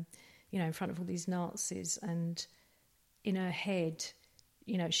 you know, in front of all these Nazis, and in her head,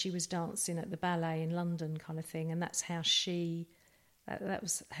 you know, she was dancing at the ballet in London, kind of thing, and that's how that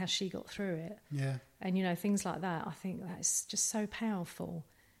was how she got through it. Yeah. And you know, things like that. I think that's just so powerful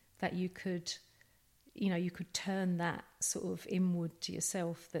that you could, you know, you could turn that sort of inward to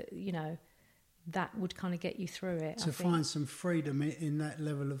yourself. That, you know, that would kind of get you through it. To find some freedom in that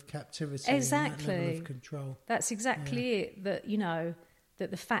level of captivity, exactly, in that level of control. That's exactly it. That, you know,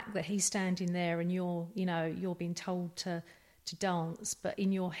 that the fact that he's standing there and you're being told to dance, but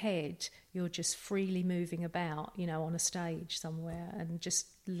in your head you're just freely moving about, you know, on a stage somewhere and just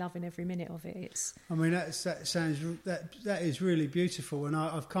loving every minute of it. I mean, that is really beautiful, and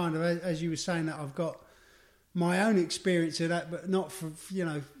I've kind of, as you were saying, that I've got my own experience of that, but not from, you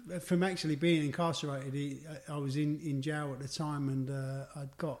know, from actually being incarcerated. I was in jail at the time, and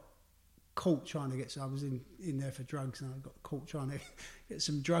I'd got caught trying to get. I was in there for drugs, and I got caught trying to get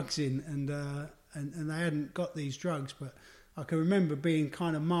some drugs in, and they hadn't got these drugs. But I can remember being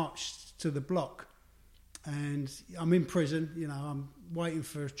kind of marched to the block, and I'm in prison. You know, I'm waiting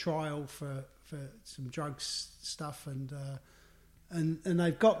for a trial for some drugs stuff, and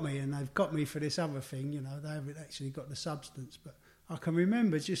they've got me, and they've got me for this other thing. You know, they haven't actually got the substance. But I can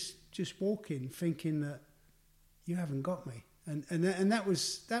remember just walking, thinking that you haven't got me. And that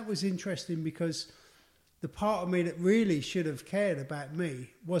was interesting, because the part of me that really should have cared about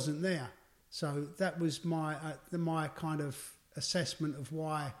me wasn't there. So that was my kind of assessment of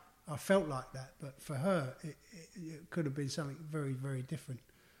why I felt like that. But for her, it could have been something very, very different.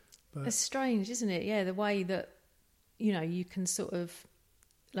 But it's strange, isn't it? Yeah, the way that, you know, you can sort of,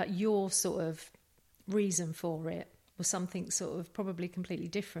 like, your sort of reason for it was something sort of probably completely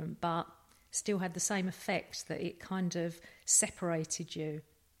different, but still had the same effect, that it kind of separated you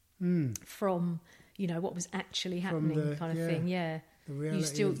from, you know, what was actually happening, kind of thing. Yeah, the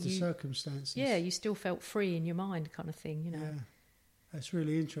reality of the circumstances. Yeah, you still felt free in your mind, kind of thing. You know. Yeah, that's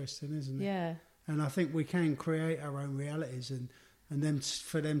really interesting, isn't it? Yeah. And I think we can create our own realities, and then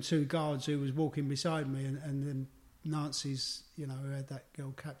for them two guards who was walking beside me, and them Nazis, you know, who had that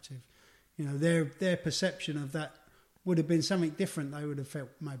girl captive, you know, their perception of that would have been something different. They would have felt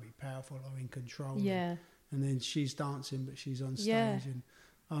maybe powerful or in control. Yeah. And then she's dancing, but she's on stage, yeah. and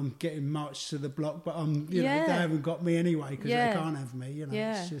I'm getting marched to the block, but you know, they haven't got me anyway, because they can't have me. You know,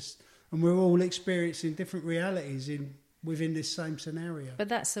 it's just, and we're all experiencing different realities within this same scenario. But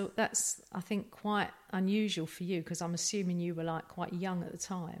that's I think quite unusual for you, because I'm assuming you were like quite young at the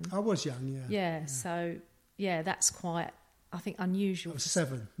time. I was young, yeah. Yeah. So yeah, that's quite, I think, unusual. I was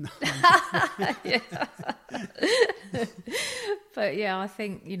 7. No. But yeah, I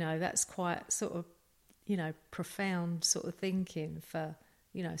think, you know, that's quite sort of, you know, profound sort of thinking for,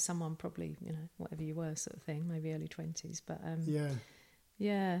 you know, someone probably, you know, whatever you were, sort of thing, maybe early 20s. But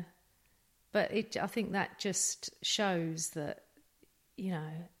yeah. But I think that just shows that, you know,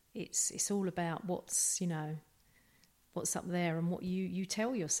 it's all about what's, you know, what's up there, and what you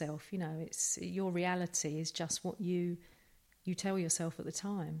tell yourself. You know, it's your reality is just what you tell yourself at the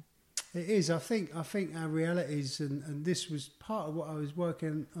time. It is. I think our realities, and this was part of what I was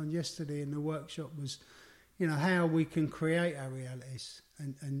working on yesterday in the workshop, was, you know, how we can create our realities.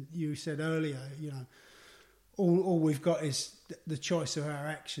 And you said earlier, you know, all we've got is the choice of our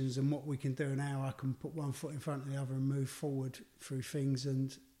actions and what we can do, and how I can put one foot in front of the other and move forward through things.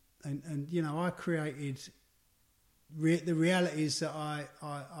 And you know, I created the realities that I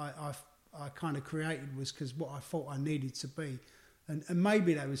kind of created was because what I thought I needed to be. And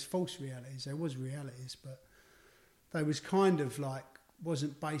maybe there was false realities. There was realities, but they was kind of like,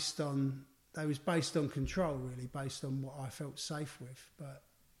 wasn't based on, they was based on control, really, based on what I felt safe with. But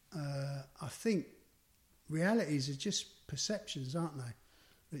I think realities are just perceptions, aren't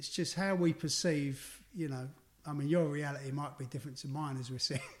they? It's just how we perceive, you know. I mean, your reality might be different to mine as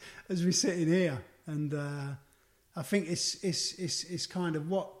we're sitting here. And I think it's kind of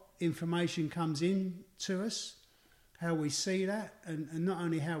what information comes in to us, how we see that, and not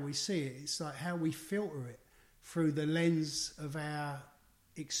only how we see it, it's like how we filter it through the lens of our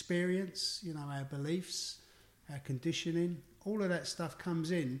experience, our beliefs, our conditioning. All of that stuff comes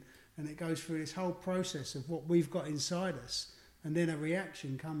in, and it goes through this whole process of what we've got inside us, and then a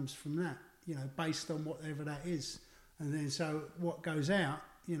reaction comes from that, based on whatever that is. And then so what goes out,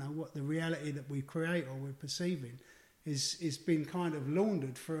 what the reality that we create or we're perceiving is been kind of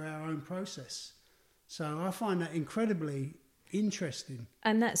laundered through our own process. So I find that incredibly interesting.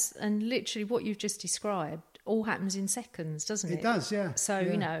 And literally what you've just described all happens in seconds, doesn't it? It does, yeah. So,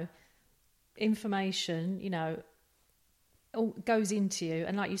 yeah. Information, all goes into you.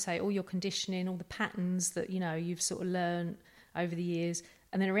 And like you say, all your conditioning, all the patterns that, you've sort of learned over the years.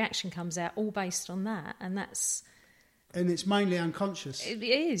 And then a reaction comes out all based on that. And it's mainly unconscious. It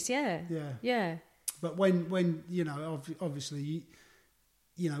is, yeah. Yeah. Yeah. But when obviously,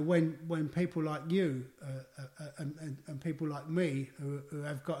 when people like you and people like me who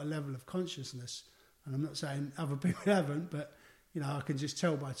have got a level of consciousness, and I'm not saying other people haven't, but I can just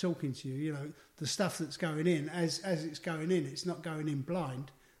tell by talking to you, the stuff that's going in, as it's going in, it's not going in blind.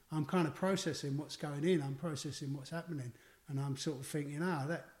 I'm kind of processing what's going in. I'm processing what's happening, and I'm sort of thinking,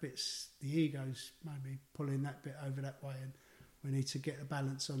 that bit's the ego's maybe pulling that bit over that way, and we need to get a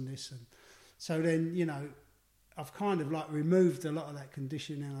balance on this. And so then, I've kind of like removed a lot of that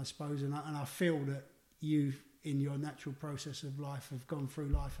conditioning, I suppose, and I feel that you, in your natural process of life, have gone through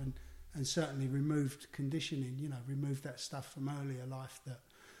life and certainly removed conditioning, removed that stuff from earlier life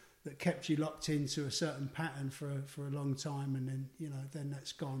that kept you locked into a certain pattern for a long time, and then, then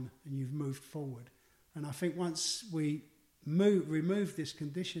that's gone and you've moved forward. And I think once we remove this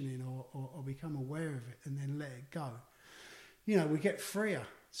conditioning or become aware of it and then let it go, we get freer.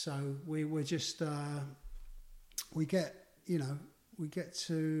 So we're just... we get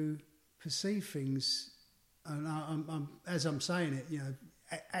to perceive things, and I'm as I'm saying it,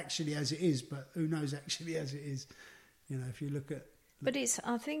 actually as it is, but who knows actually as it is, if you look at. But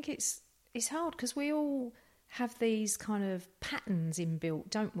I think it's hard because we all have these kind of patterns inbuilt,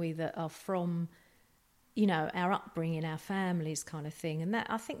 don't we, that are from, our upbringing, our families kind of thing, and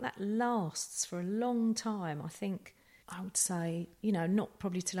I think that lasts for a long time. I think I would say, not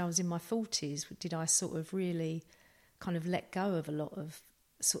probably till I was in my 40s did I sort of really kind of let go of a lot of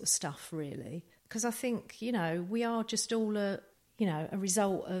sort of stuff, really. Because I think, we are just all a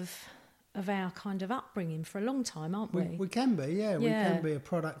result of our kind of upbringing for a long time, aren't we? We can be, yeah. We can be a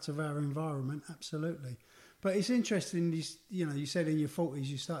product of our environment, absolutely. But it's interesting, you said in your 40s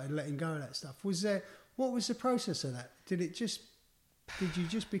you started letting go of that stuff. What was the process of that? Did you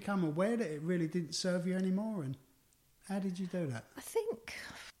just become aware that it really didn't serve you anymore, and how did you do that?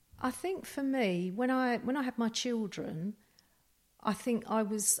 I think for me, when I had my children, I think I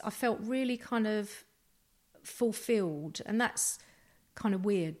felt really kind of fulfilled, and that's kind of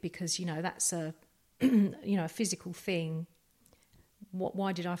weird because that's a a physical thing.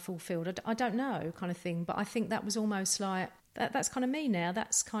 Why did I feel fulfilled? I don't know, kind of thing. But I think that was almost like that's kind of me now.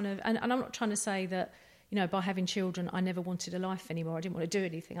 That's kind of, and I'm not trying to say that by having children I never wanted a life anymore. I didn't want to do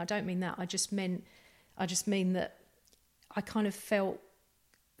anything. I don't mean that. I just mean that I kind of felt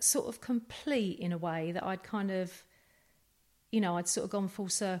sort of complete in a way, that I'd kind of, I'd sort of gone full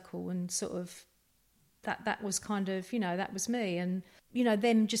circle, and sort of that was kind of, that was me. And,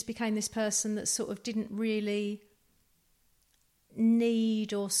 then just became this person that sort of didn't really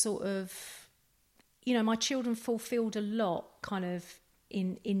need or sort of, my children fulfilled a lot kind of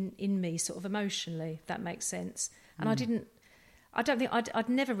in me sort of emotionally, if that makes sense. And I don't think I'd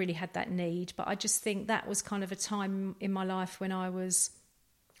never really had that need, but I just think that was kind of a time in my life when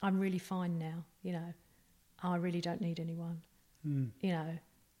I'm really fine now, I really don't need anyone.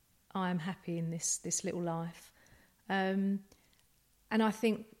 I am happy in this little life. And I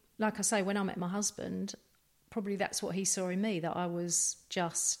think, like I say, when I met my husband, probably that's what he saw in me, that I was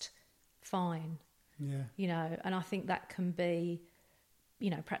just fine. Yeah. And I think that can be,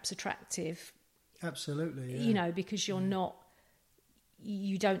 perhaps attractive. Absolutely, yeah. Because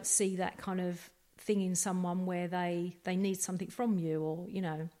you don't see that kind of thing in someone where they need something from you, or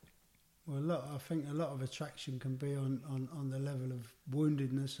Well, I think a lot of attraction can be on the level of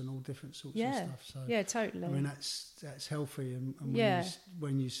woundedness and all different sorts of stuff. So yeah, totally. I mean, that's healthy, and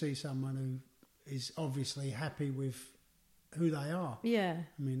when you see someone who is obviously happy with who they are. Yeah.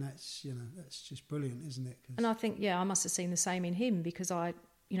 I mean, that's just brilliant, isn't it? And I think, I must have seen the same in him, because I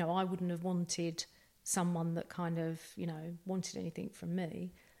wouldn't have wanted someone that kind of, wanted anything from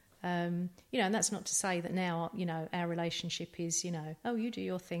me. You know, and that's not to say that now, you know, our relationship is, you know, oh, you do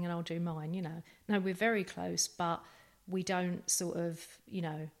your thing and I'll do mine, you know. No, we're very close, but we don't sort of, you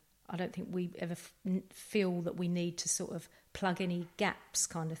know, I don't think we ever feel that we need to sort of plug any gaps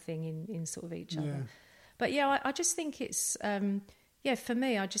kind of thing in sort of each other. But yeah, I just think it's, for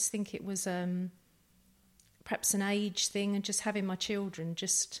me, I just think it was perhaps an age thing, and just having my children,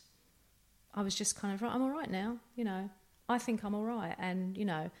 I was just kind of, right, I'm all right now, you know, I think I'm all right. And, you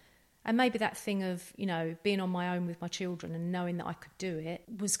know, and maybe that thing of, you know, being on my own with my children and knowing that I could do it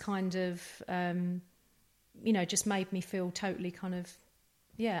was kind of, you know, just made me feel totally kind of,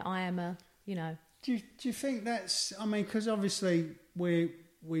 yeah, I am a, you know. Do you think that's, I mean, because obviously we're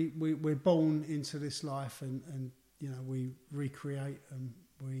born into this life, and you know, we recreate and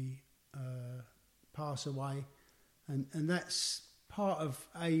we pass away, and that's part of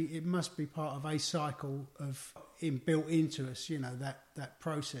it must be part of a cycle of built into us, you know, that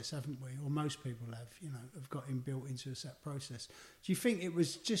process, haven't we? Or most people have got inbuilt into us, that process. Do you think it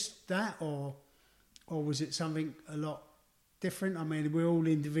was just that, or was it something a lot different? I mean, we're all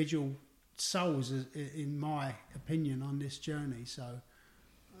individual souls, in my opinion, on this journey, so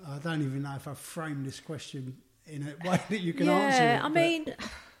I don't even know if I've framed this question in a way that you can answer it. Yeah, I mean,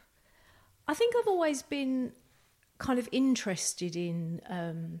 I think I've always been kind of interested in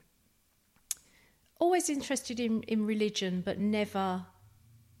religion, but never,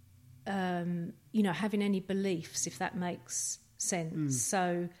 you know, having any beliefs, if that makes sense.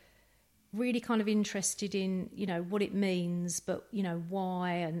 So really kind of interested in, you know, what it means, but, you know,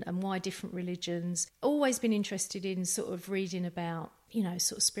 why and why different religions. Always been interested in sort of reading about, you know,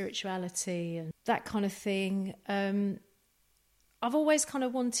 sort of spirituality and that kind of thing. I've always kind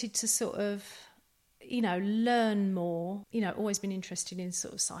of wanted to sort of, you know, learn more, you know, always been interested in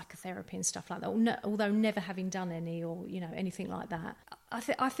sort of psychotherapy and stuff like that, although never having done any, or, you know, anything like that.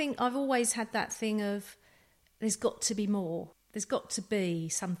 I think I've always had that thing of there's got to be more. There's got to be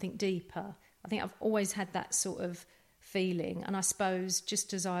something deeper. I think I've always had that sort of feeling. And I suppose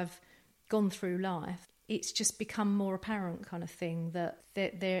just as I've gone through life, it's just become more apparent kind of thing that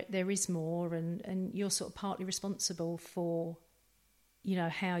there is more, and you're sort of partly responsible for, you know,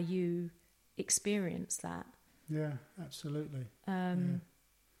 how you experience that. Yeah, absolutely.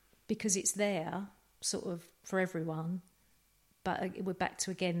 Because it's there sort of for everyone. But we're back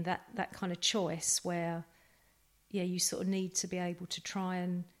to, again, that kind of choice where, yeah, you sort of need to be able to try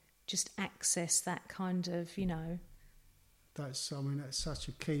and just access that kind of, you know. That's such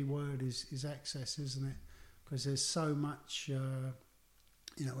a key word is access, isn't it? Because there's so much, you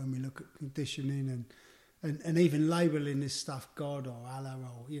know, when we look at conditioning and even labelling this stuff God or Allah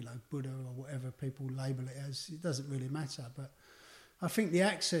or, you know, Buddha or whatever people label it as, it doesn't really matter. But I think the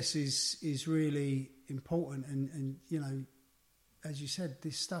access is really important, and you know, as you said,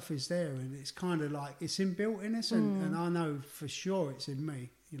 this stuff is there, and it's kind of like it's inbuilt in us, and I know for sure it's in me.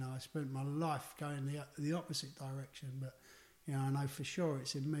 You know, I spent my life going the opposite direction, but you know, I know for sure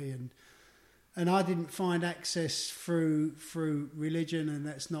it's in me, and I didn't find access through religion, and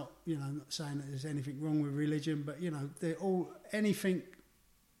that's not, you know, I'm not saying that there's anything wrong with religion, but you know, they're all anything.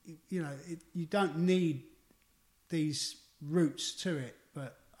 You know, you don't need these roots to it,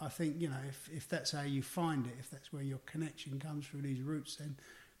 but I think, you know, if that's how you find it, if that's where your connection comes through these roots, then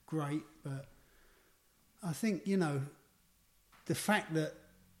great. But I think, you know, the fact that,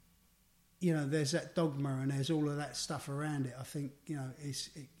 you know, there's that dogma and there's all of that stuff around it, I think, you know,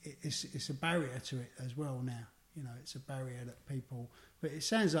 it's a barrier to it as well now. You know, it's a barrier that people... But it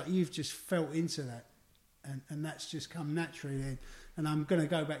sounds like you've just felt into that, and that's just come naturally then. And I'm going to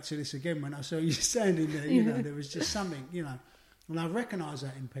go back to this again. When I saw you standing there, you know, there was just something, you know... And I recognise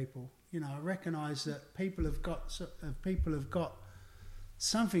that in people. You know, I recognise that people have got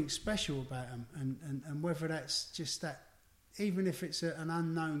something special about them, and whether that's just that, even if it's an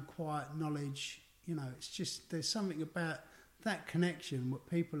unknown, quiet knowledge, you know, it's just there's something about that connection. What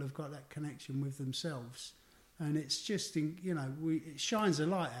people have got that connection with themselves, and it's just you know, it shines a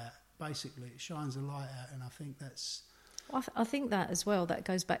light out. Basically, it shines a light out, and I think that's. I think that as well. That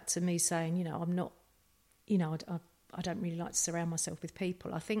goes back to me saying, you know, I'm not, you know, I don't really like to surround myself with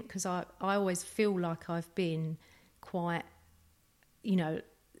people. I think because I always feel like I've been quite, you know,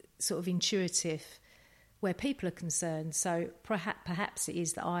 sort of intuitive where people are concerned. So perhaps it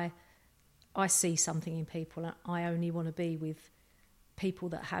is that I see something in people, and I only want to be with people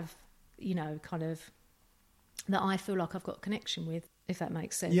that have, you know, kind of, that I feel like I've got a connection with, if that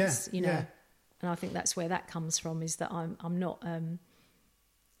makes sense. Yeah, you know. yeah. And I think that's where that comes from, is that I'm not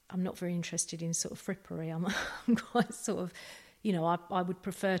very interested in sort of frippery. I'm quite sort of, you know, I would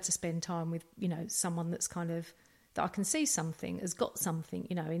prefer to spend time with, you know, someone that's kind of that I can see something has got something,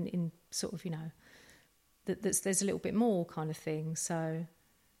 you know, in sort of, you know, there's a little bit more kind of thing. So,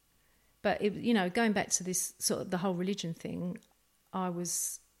 but you know, going back to this sort of the whole religion thing, I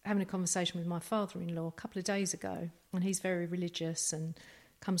was having a conversation with my father-in-law a couple of days ago, and he's very religious and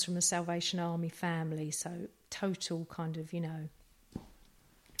comes from a Salvation Army family, so total kind of, you know,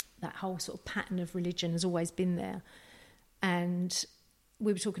 that whole sort of pattern of religion has always been there. And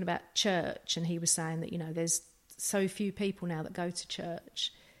we were talking about church, and he was saying that, you know, there's so few people now that go to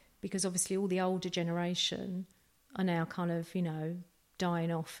church because obviously all the older generation are now kind of, you know,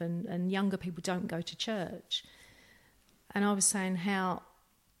 dying off, and younger people don't go to church. And I was saying how,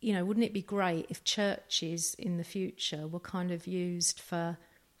 you know, wouldn't it be great if churches in the future were kind of used for,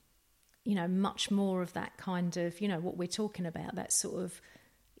 you know, much more of that kind of, you know, what we're talking about, that sort of,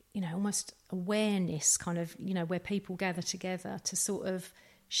 you know, almost awareness kind of, you know, where people gather together to sort of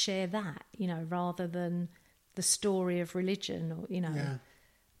share that, you know, rather than the story of religion, or, you know,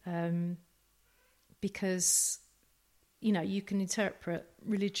 because, you know, you can interpret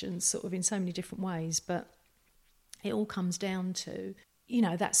religion sort of in so many different ways, but it all comes down to, you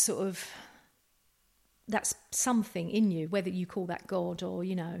know, that's something in you, whether you call that God or,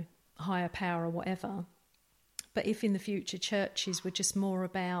 you know, higher power or whatever. But if in the future churches were just more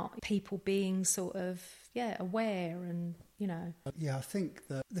about people being sort of, aware and, you know. Yeah, I think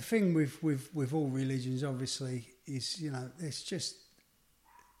that the thing with all religions, obviously, is, you know, it's just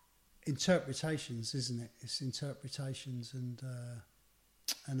interpretations, isn't it? It's interpretations, and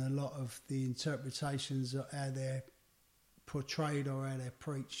a lot of the interpretations are how they're portrayed or how they're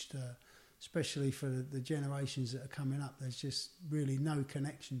preached, especially for the generations that are coming up. There's just really no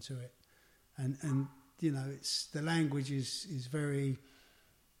connection to it, and you know, it's the language is very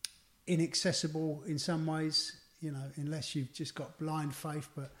inaccessible in some ways, you know, unless you've just got blind faith.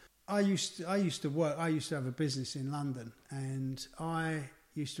 But I used to have a business in London, and I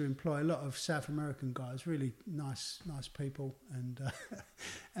used to employ a lot of South American guys, really nice people, and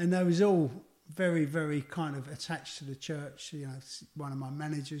and they was all very, very kind of attached to the church. You know, one of my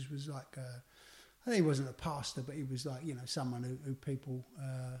managers was like, I think he wasn't a pastor, but he was like, you know, someone who people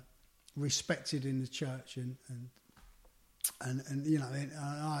respected in the church, and you know, and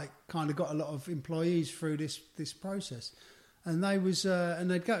I kind of got a lot of employees through this process, and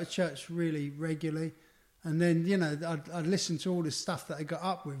they'd go to church really regularly, and then, you know, I'd listen to all the stuff that they got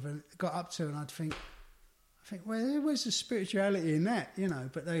up to, and I'd think, well, where's the spirituality in that, you know?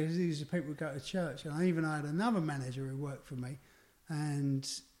 But these are people who go to church. And I had another manager who worked for me, and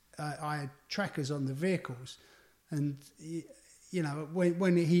I had trackers on the vehicles, and you know,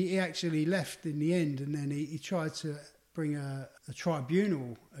 when he actually left in the end, and then he tried to bring a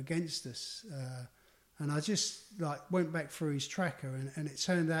tribunal against us, and I just like went back through his tracker, and it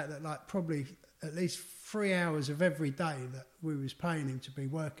turned out that like probably at least 3 hours of every day that we was paying him to be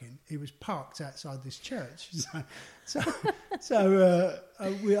working, he was parked outside this church. So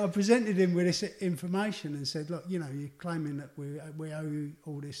I presented him with this information and said, look, you know, you're claiming that we owe you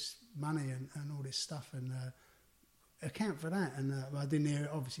all this money and all this stuff, and account for that. And I didn't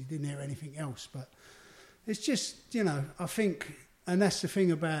hear anything else. But it's just, you know, I think, and that's the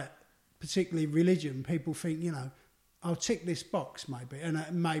thing about particularly religion, people think, you know, I'll tick this box maybe, and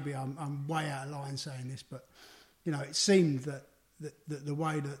maybe I'm way out of line saying this, but, you know, it seemed that the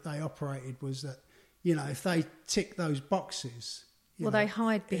way that they operated was that, you know, if they tick those boxes, they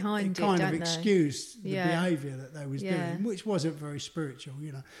hide behind it, kind don't of they? excused the behaviour that they was doing, which wasn't very spiritual,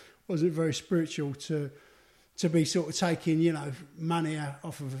 you know, wasn't very spiritual to be sort of taking, you know, money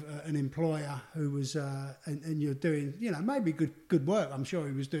off of an employer who was, and you're doing, you know, maybe good work. I'm sure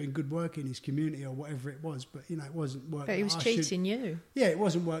he was doing good work in his community or whatever it was, but, you know, it wasn't work. But he was cheating you. Yeah, it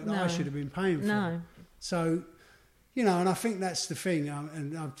wasn't work that I should have been paying for. No. So, you know, and I think that's the thing,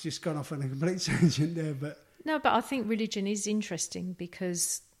 and I've just gone off on a complete tangent there, but... No, but I think religion is interesting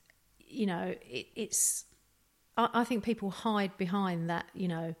because, you know, it's... I think people hide behind that, you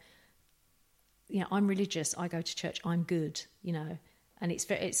know, I'm religious, I go to church, I'm good, you know, and it's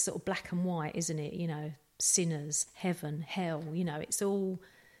sort of black and white, isn't it? You know, sinners, heaven, hell, you know, it's all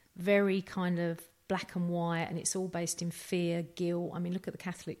very kind of black and white, and it's all based in fear, guilt. I mean, look at the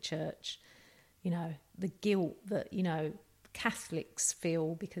Catholic Church, you know, the guilt that, you know, Catholics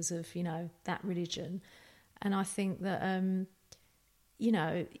feel because of, you know, that religion. And I think that, you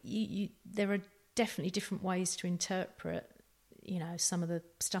know, there are definitely different ways to interpret, you know, some of the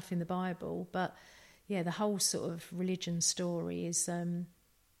stuff in the Bible, but yeah, the whole sort of religion story is,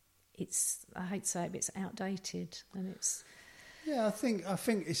 it's, I hate to say it, but it's outdated, and it's... Yeah, I think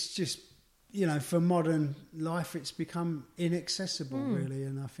it's just you know, for modern life, it's become inaccessible, really.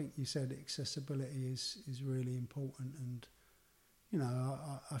 And I think you said accessibility is really important. And, you know,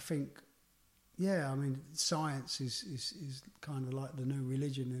 I think, yeah, I mean, science is kind of like the new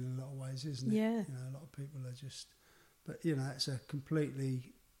religion in a lot of ways, isn't it? Yeah. You know, a lot of people are just, but, you know, it's a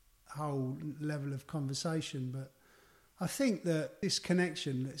completely whole level of conversation. But I think that this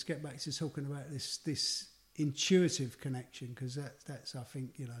connection, let's get back to talking about this intuitive connection, because that's I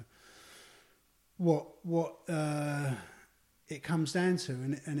think, you know, what it comes down to,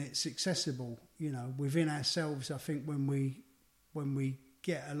 and it's accessible, you know, within ourselves. I think when we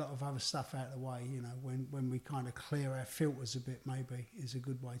get a lot of other stuff out of the way, you know, when we kind of clear our filters a bit, maybe is a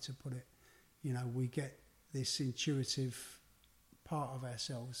good way to put it, you know, we get this intuitive part of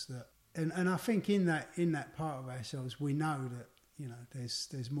ourselves that, and I think in that part of ourselves, we know that, you know,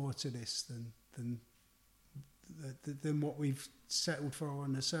 there's more to this than what we've settled for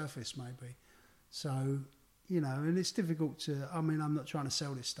on the surface, maybe. So, you know, and it's difficult to, I mean, I'm not trying to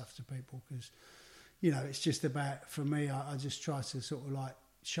sell this stuff to people, because, you know, it's just about, for me, I just try to sort of like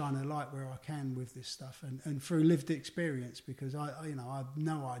shine a light where I can with this stuff, and through lived experience, because I you know, I have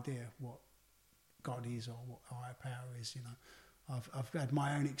no idea what God is or what higher power is, you know. I've had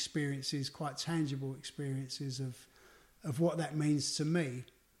my own experiences, quite tangible experiences of what that means to me,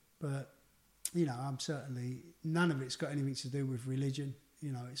 but, you know, I'm certainly, none of it's got anything to do with religion.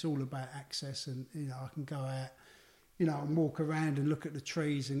 You know, it's all about access, and, you know, I can go out, you know, and walk around and look at the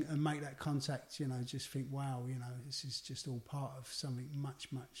trees and make that contact, you know, just think, wow, you know, this is just all part of something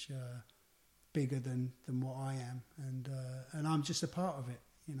much, much bigger than what I am, and I'm just a part of it,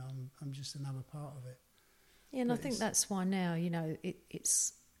 you know, I'm just another part of it. Yeah, and but I think that's why now, you know,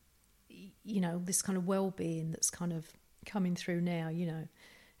 it's, you know, this kind of well-being that's kind of coming through now, you know,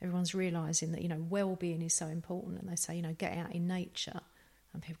 everyone's realising that, you know, well-being is so important, and they say, you know, get out in nature,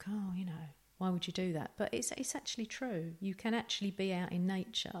 and people go, oh, you know, why would you do that? But it's actually true. You can actually be out in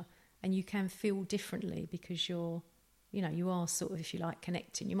nature and you can feel differently, because you're, you know, you are sort of, if you like,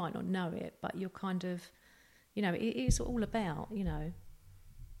 connecting. You might not know it, but you're kind of, you know, it is all about, you know,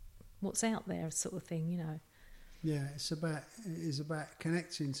 what's out there sort of thing, you know. Yeah, it is about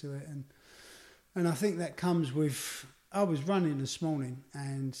connecting to it, and I think that comes with, I was running this morning,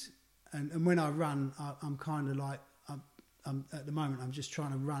 and when I run, I'm kind of like, I'm at the moment, I'm just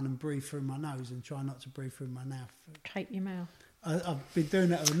trying to run and breathe through my nose and try not to breathe through my mouth. Tape your mouth. I've been doing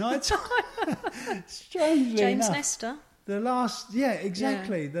that overnight. Strangely James enough, Nestor. The last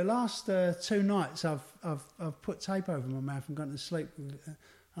 2 nights, I've put tape over my mouth and gone to sleep with it. And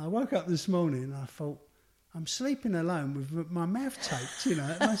I woke up this morning and I thought, I'm sleeping alone with my mouth taped, you know.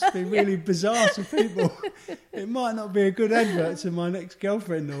 It must be really bizarre to people. It might not be a good advert to my next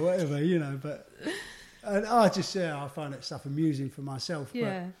girlfriend or whatever, you know, but I find that stuff amusing for myself.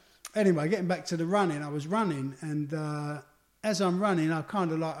 Yeah. But anyway, getting back to the running, I was running, and as I'm running, I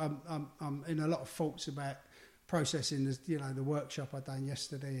kind of like, I'm in a lot of thoughts about processing the, you know, the workshop I done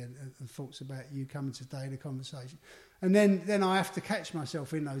yesterday, and thoughts about you coming today, the conversation. And then I have to catch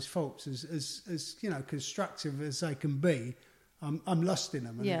myself in those thoughts, as you know, constructive as they can be. I'm lost in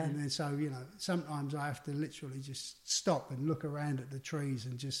them, and then so, you know, sometimes I have to literally just stop and look around at the trees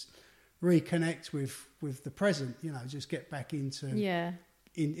and just reconnect with the present. You know, just get back into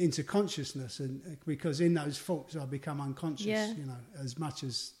into consciousness, and because in those thoughts I become unconscious. Yeah. You know, as much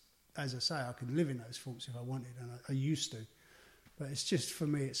as I say, I could live in those thoughts if I wanted, and I used to. But it's just, for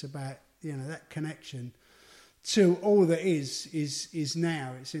me, it's about, you know, that connection to all that is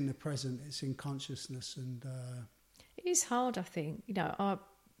now. It's in the present. It's in consciousness, and it is hard. I think, you know,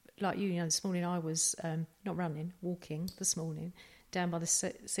 like you know, this morning I was not running, walking this morning down by the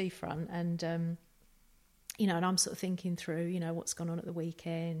seafront, and you know, and I'm sort of thinking through, you know, what's gone on at the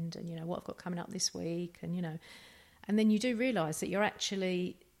weekend, and you know what I've got coming up this week, and you know, and then you do realise that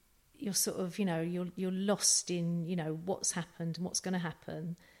you're sort of, you know, you're lost in, you know, what's happened and what's going to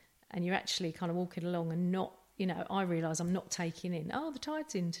happen, and you're actually kind of walking along and not, you know, I realise I'm not taking in, the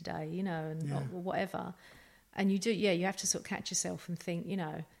tide's in today, you know, and or whatever. And you have to sort of catch yourself and think, you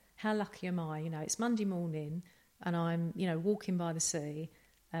know, how lucky am I? You know, it's Monday morning and I'm, you know, walking by the sea.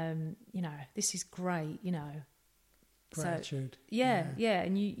 You know, this is great, you know. Gratitude. So, yeah.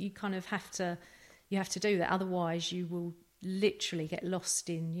 And you kind of have to do that. Otherwise you will literally get lost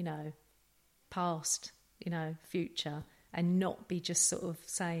in, you know, past, you know, future, and not be just sort of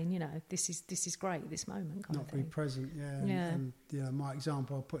saying, you know, this is great, this moment kind of thing. Not be present, And you know, my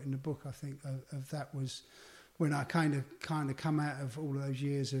example I put in the book, I think, of that was when I kind of come out of all those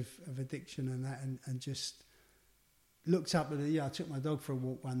years of addiction and that, and just looked up at I took my dog for a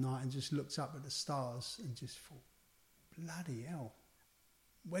walk one night and just looked up at the stars and just thought, bloody hell,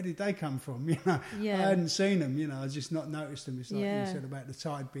 where did they come from? You know, Yeah. I hadn't seen them. You know, I just not noticed them. It's like Yeah. you said about the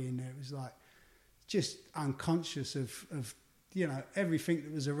tide being there. It was like just unconscious of you know, everything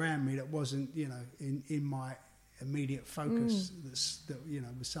that was around me that wasn't, you know, in my immediate focus. That you know,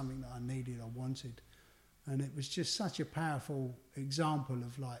 was something that I needed or wanted. And it was just such a powerful example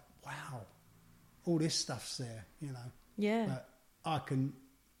of like, wow, all this stuff's there, you know. Yeah. But I can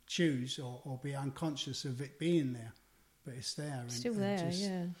choose or be unconscious of it being there, but it's there. Still there, just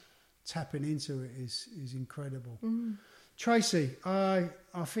yeah. Tapping into it is incredible. Tracy, I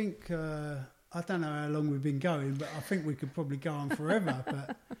think, I don't know how long we've been going, but I think we could probably go on forever.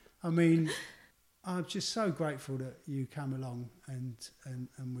 But I mean, I'm just so grateful that you come along and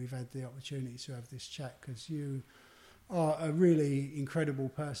we've had the opportunity to have this chat, because you are a really incredible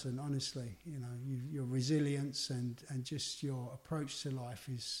person, honestly. You know, your resilience and just your approach to life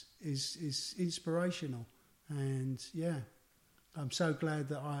is inspirational. And yeah, I'm so glad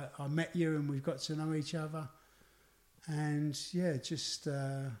that I met you and we've got to know each other. And yeah, just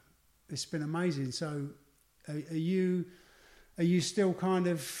it's been amazing. So are you still kind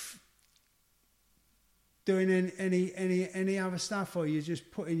of doing any other stuff, or you're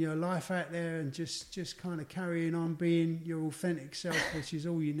just putting your life out there and just kind of carrying on being your authentic self, which is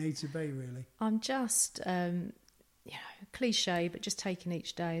all you need to be, really? I'm just, cliche, but just taking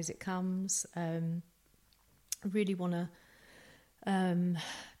each day as it comes. I really want to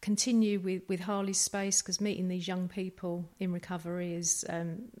continue with Harley's space, because meeting these young people in recovery has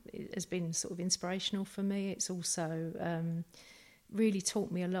been sort of inspirational for me. It's also really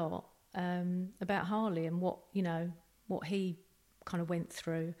taught me a lot about Harley and what he kind of went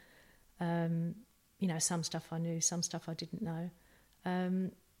through. Some stuff I knew, some stuff I didn't know.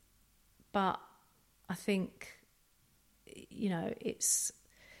 But I think,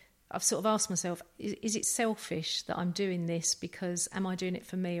 I've sort of asked myself, is it selfish that I'm doing this? Because am I doing it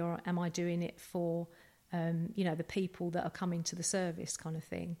for me, or am I doing it for, the people that are coming to the service, kind of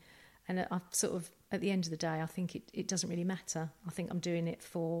thing? And I've sort of, at the end of the day, I think it doesn't really matter. I think I'm doing it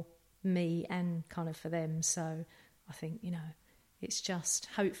for me and kind of for them. So I think, it's just,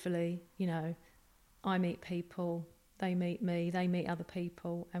 hopefully, I meet people, they meet me, they meet other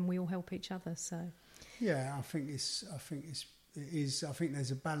people, and we all help each other. So yeah, I think there's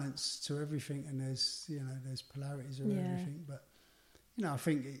a balance to everything, and there's polarities of everything. But I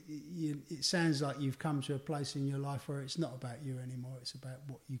think it sounds like you've come to a place in your life where it's not about you anymore. It's about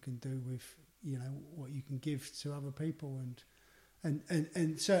what you can do with, what you can give to other people,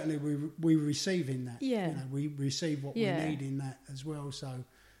 and certainly we receive in that. Yeah. We receive what we need in that as well. So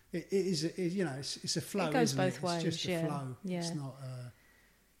it's a flow. It goes isn't both it? ways. It's just a flow. Yeah.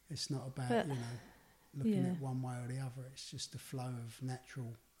 It's not about looking at one way or the other. It's just a flow of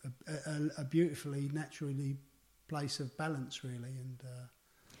natural, a beautifully naturally place of balance, really. And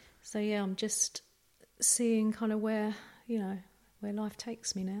so I'm just seeing kind of where life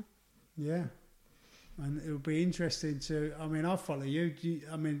takes me now. Yeah, and it'll be interesting to. I mean, I'll follow you. Do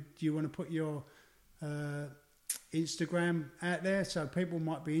you want to put your Instagram out there so people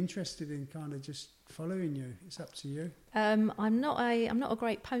might be interested in kind of just following you? It's up to you. I'm not a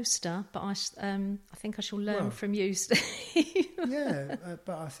great poster, but I think I shall learn from you, Steve. Yeah,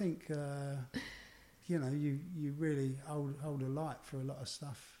 but I think you really hold a light for a lot of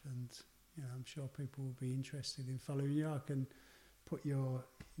stuff, and I'm sure people will be interested in following you. I can put your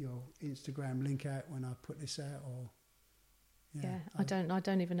Instagram link out when I put this out, or I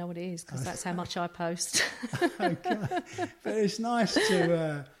don't even know what it is, because that's how much I post. Okay, but it's nice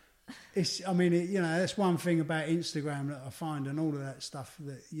to. That's one thing about Instagram that I find, and all of that stuff,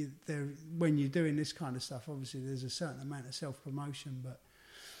 that when you're doing this kind of stuff, obviously there's a certain amount of self-promotion, but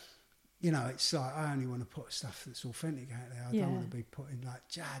it's like I only want to put stuff that's authentic out there. I don't want to be putting like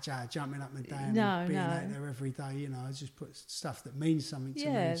jumping up and down and being out there every day. I just put stuff that means something to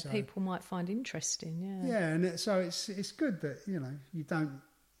me. Yeah, so people might find interesting. Yeah, and so it's good that you don't.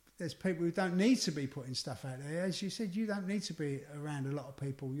 There's people who don't need to be putting stuff out there. As you said, you don't need to be around a lot of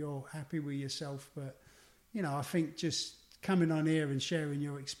people. You're happy with yourself. But, I think just coming on here and sharing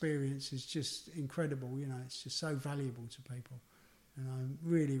your experience is just incredible. It's just so valuable to people. And I'm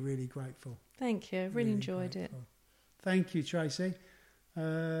really, really grateful. Thank you. I really enjoyed grateful. it. Thank you, Tracy.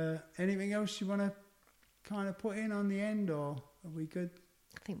 Anything else you want to kind of put in on the end, or are we good?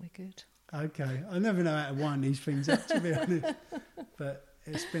 I think we're good. Okay. I never know how to wind these things up, to be honest. But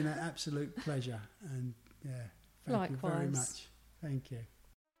it's been an absolute pleasure, and thank you very much. Thank you.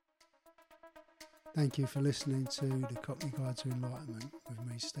 Thank you for listening to the Cockney Guide to Enlightenment with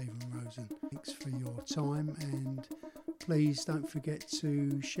me, Stephen Rosen. Thanks for your time, and Please don't forget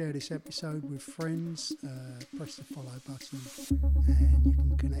to share this episode with friends, press the follow button, and you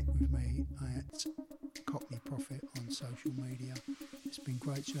can connect with me at Cockney Prophet on social media. It's been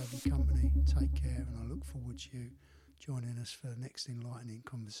great to have your company. Take care, and I look forward to you joining us for the next enlightening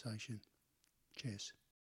conversation. Cheers.